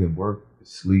work. I can work,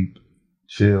 sleep,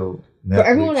 chill, Netflix. For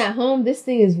everyone at home, this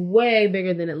thing is way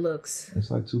bigger than it looks. It's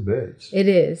like 2 beds. It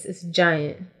is. It's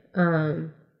giant.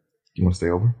 You want to stay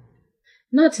over?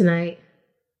 Not tonight.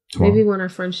 Maybe when our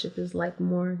friendship is like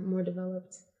more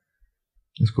developed.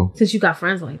 That's cool. Since you got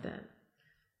friends like that.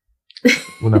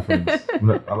 We're not friends.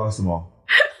 I lost them all.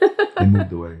 They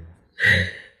moved away.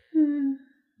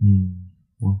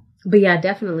 Well. But yeah,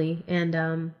 definitely.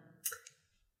 And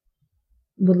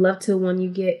would love to when you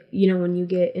get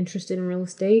interested in real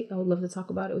estate, I would love to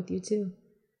talk about it with you too.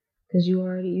 Because you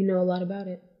know a lot about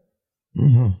it.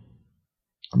 I'm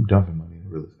dumping money in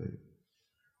real estate.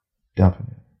 Dumping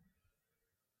it.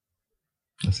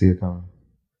 I see it coming.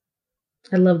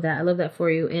 I love that. I love that for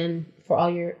you and for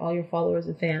all your followers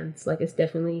and fans. Like, it's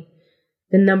definitely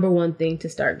the number one thing to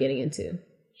start getting into.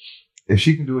 If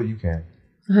she can do it, you can.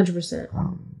 100%.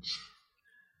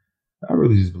 I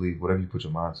really just believe whatever you put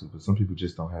your mind to, but some people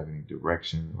just don't have any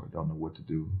direction or don't know what to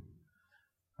do.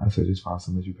 I say just find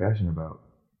something that you're passionate about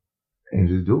and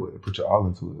just do it. Put your all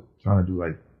into it. Trying to do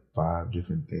like 5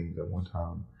 different things at one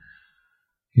time.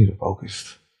 You need to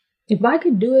focus. If I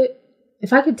could do it,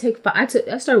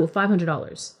 I started with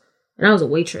 $500 and I was a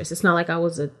waitress. It's not like I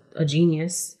was a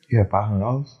genius. You had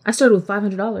 $500? I started with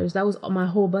 $500. That was my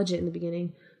whole budget in the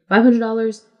beginning.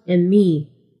 $500 and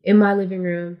me in my living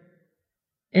room.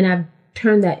 And I've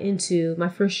turned that into, my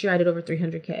first year I did over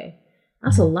 $300K.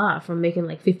 That's a lot from making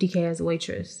like $50K as a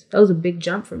waitress. That was a big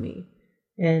jump for me.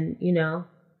 And,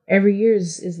 every year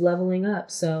is leveling up.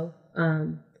 So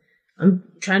I'm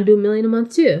trying to do $1 million a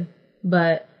month too.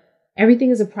 But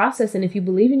everything is a process. And if you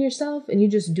believe in yourself and you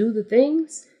just do the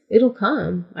things, it'll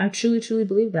come. I truly, truly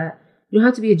believe that. You don't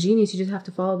have to be a genius. You just have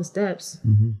to follow the steps.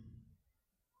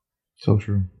 So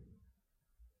true.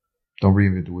 Don't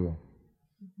reinvent the wheel.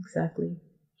 Exactly.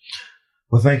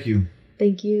 Well, thank you.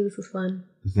 Thank you. This was fun.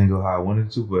 This didn't go how I wanted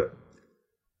it to, but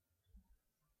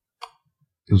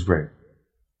it was great.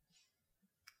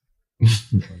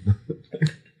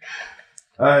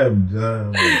 I am done.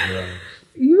 Oh my God.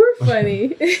 You were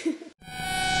funny.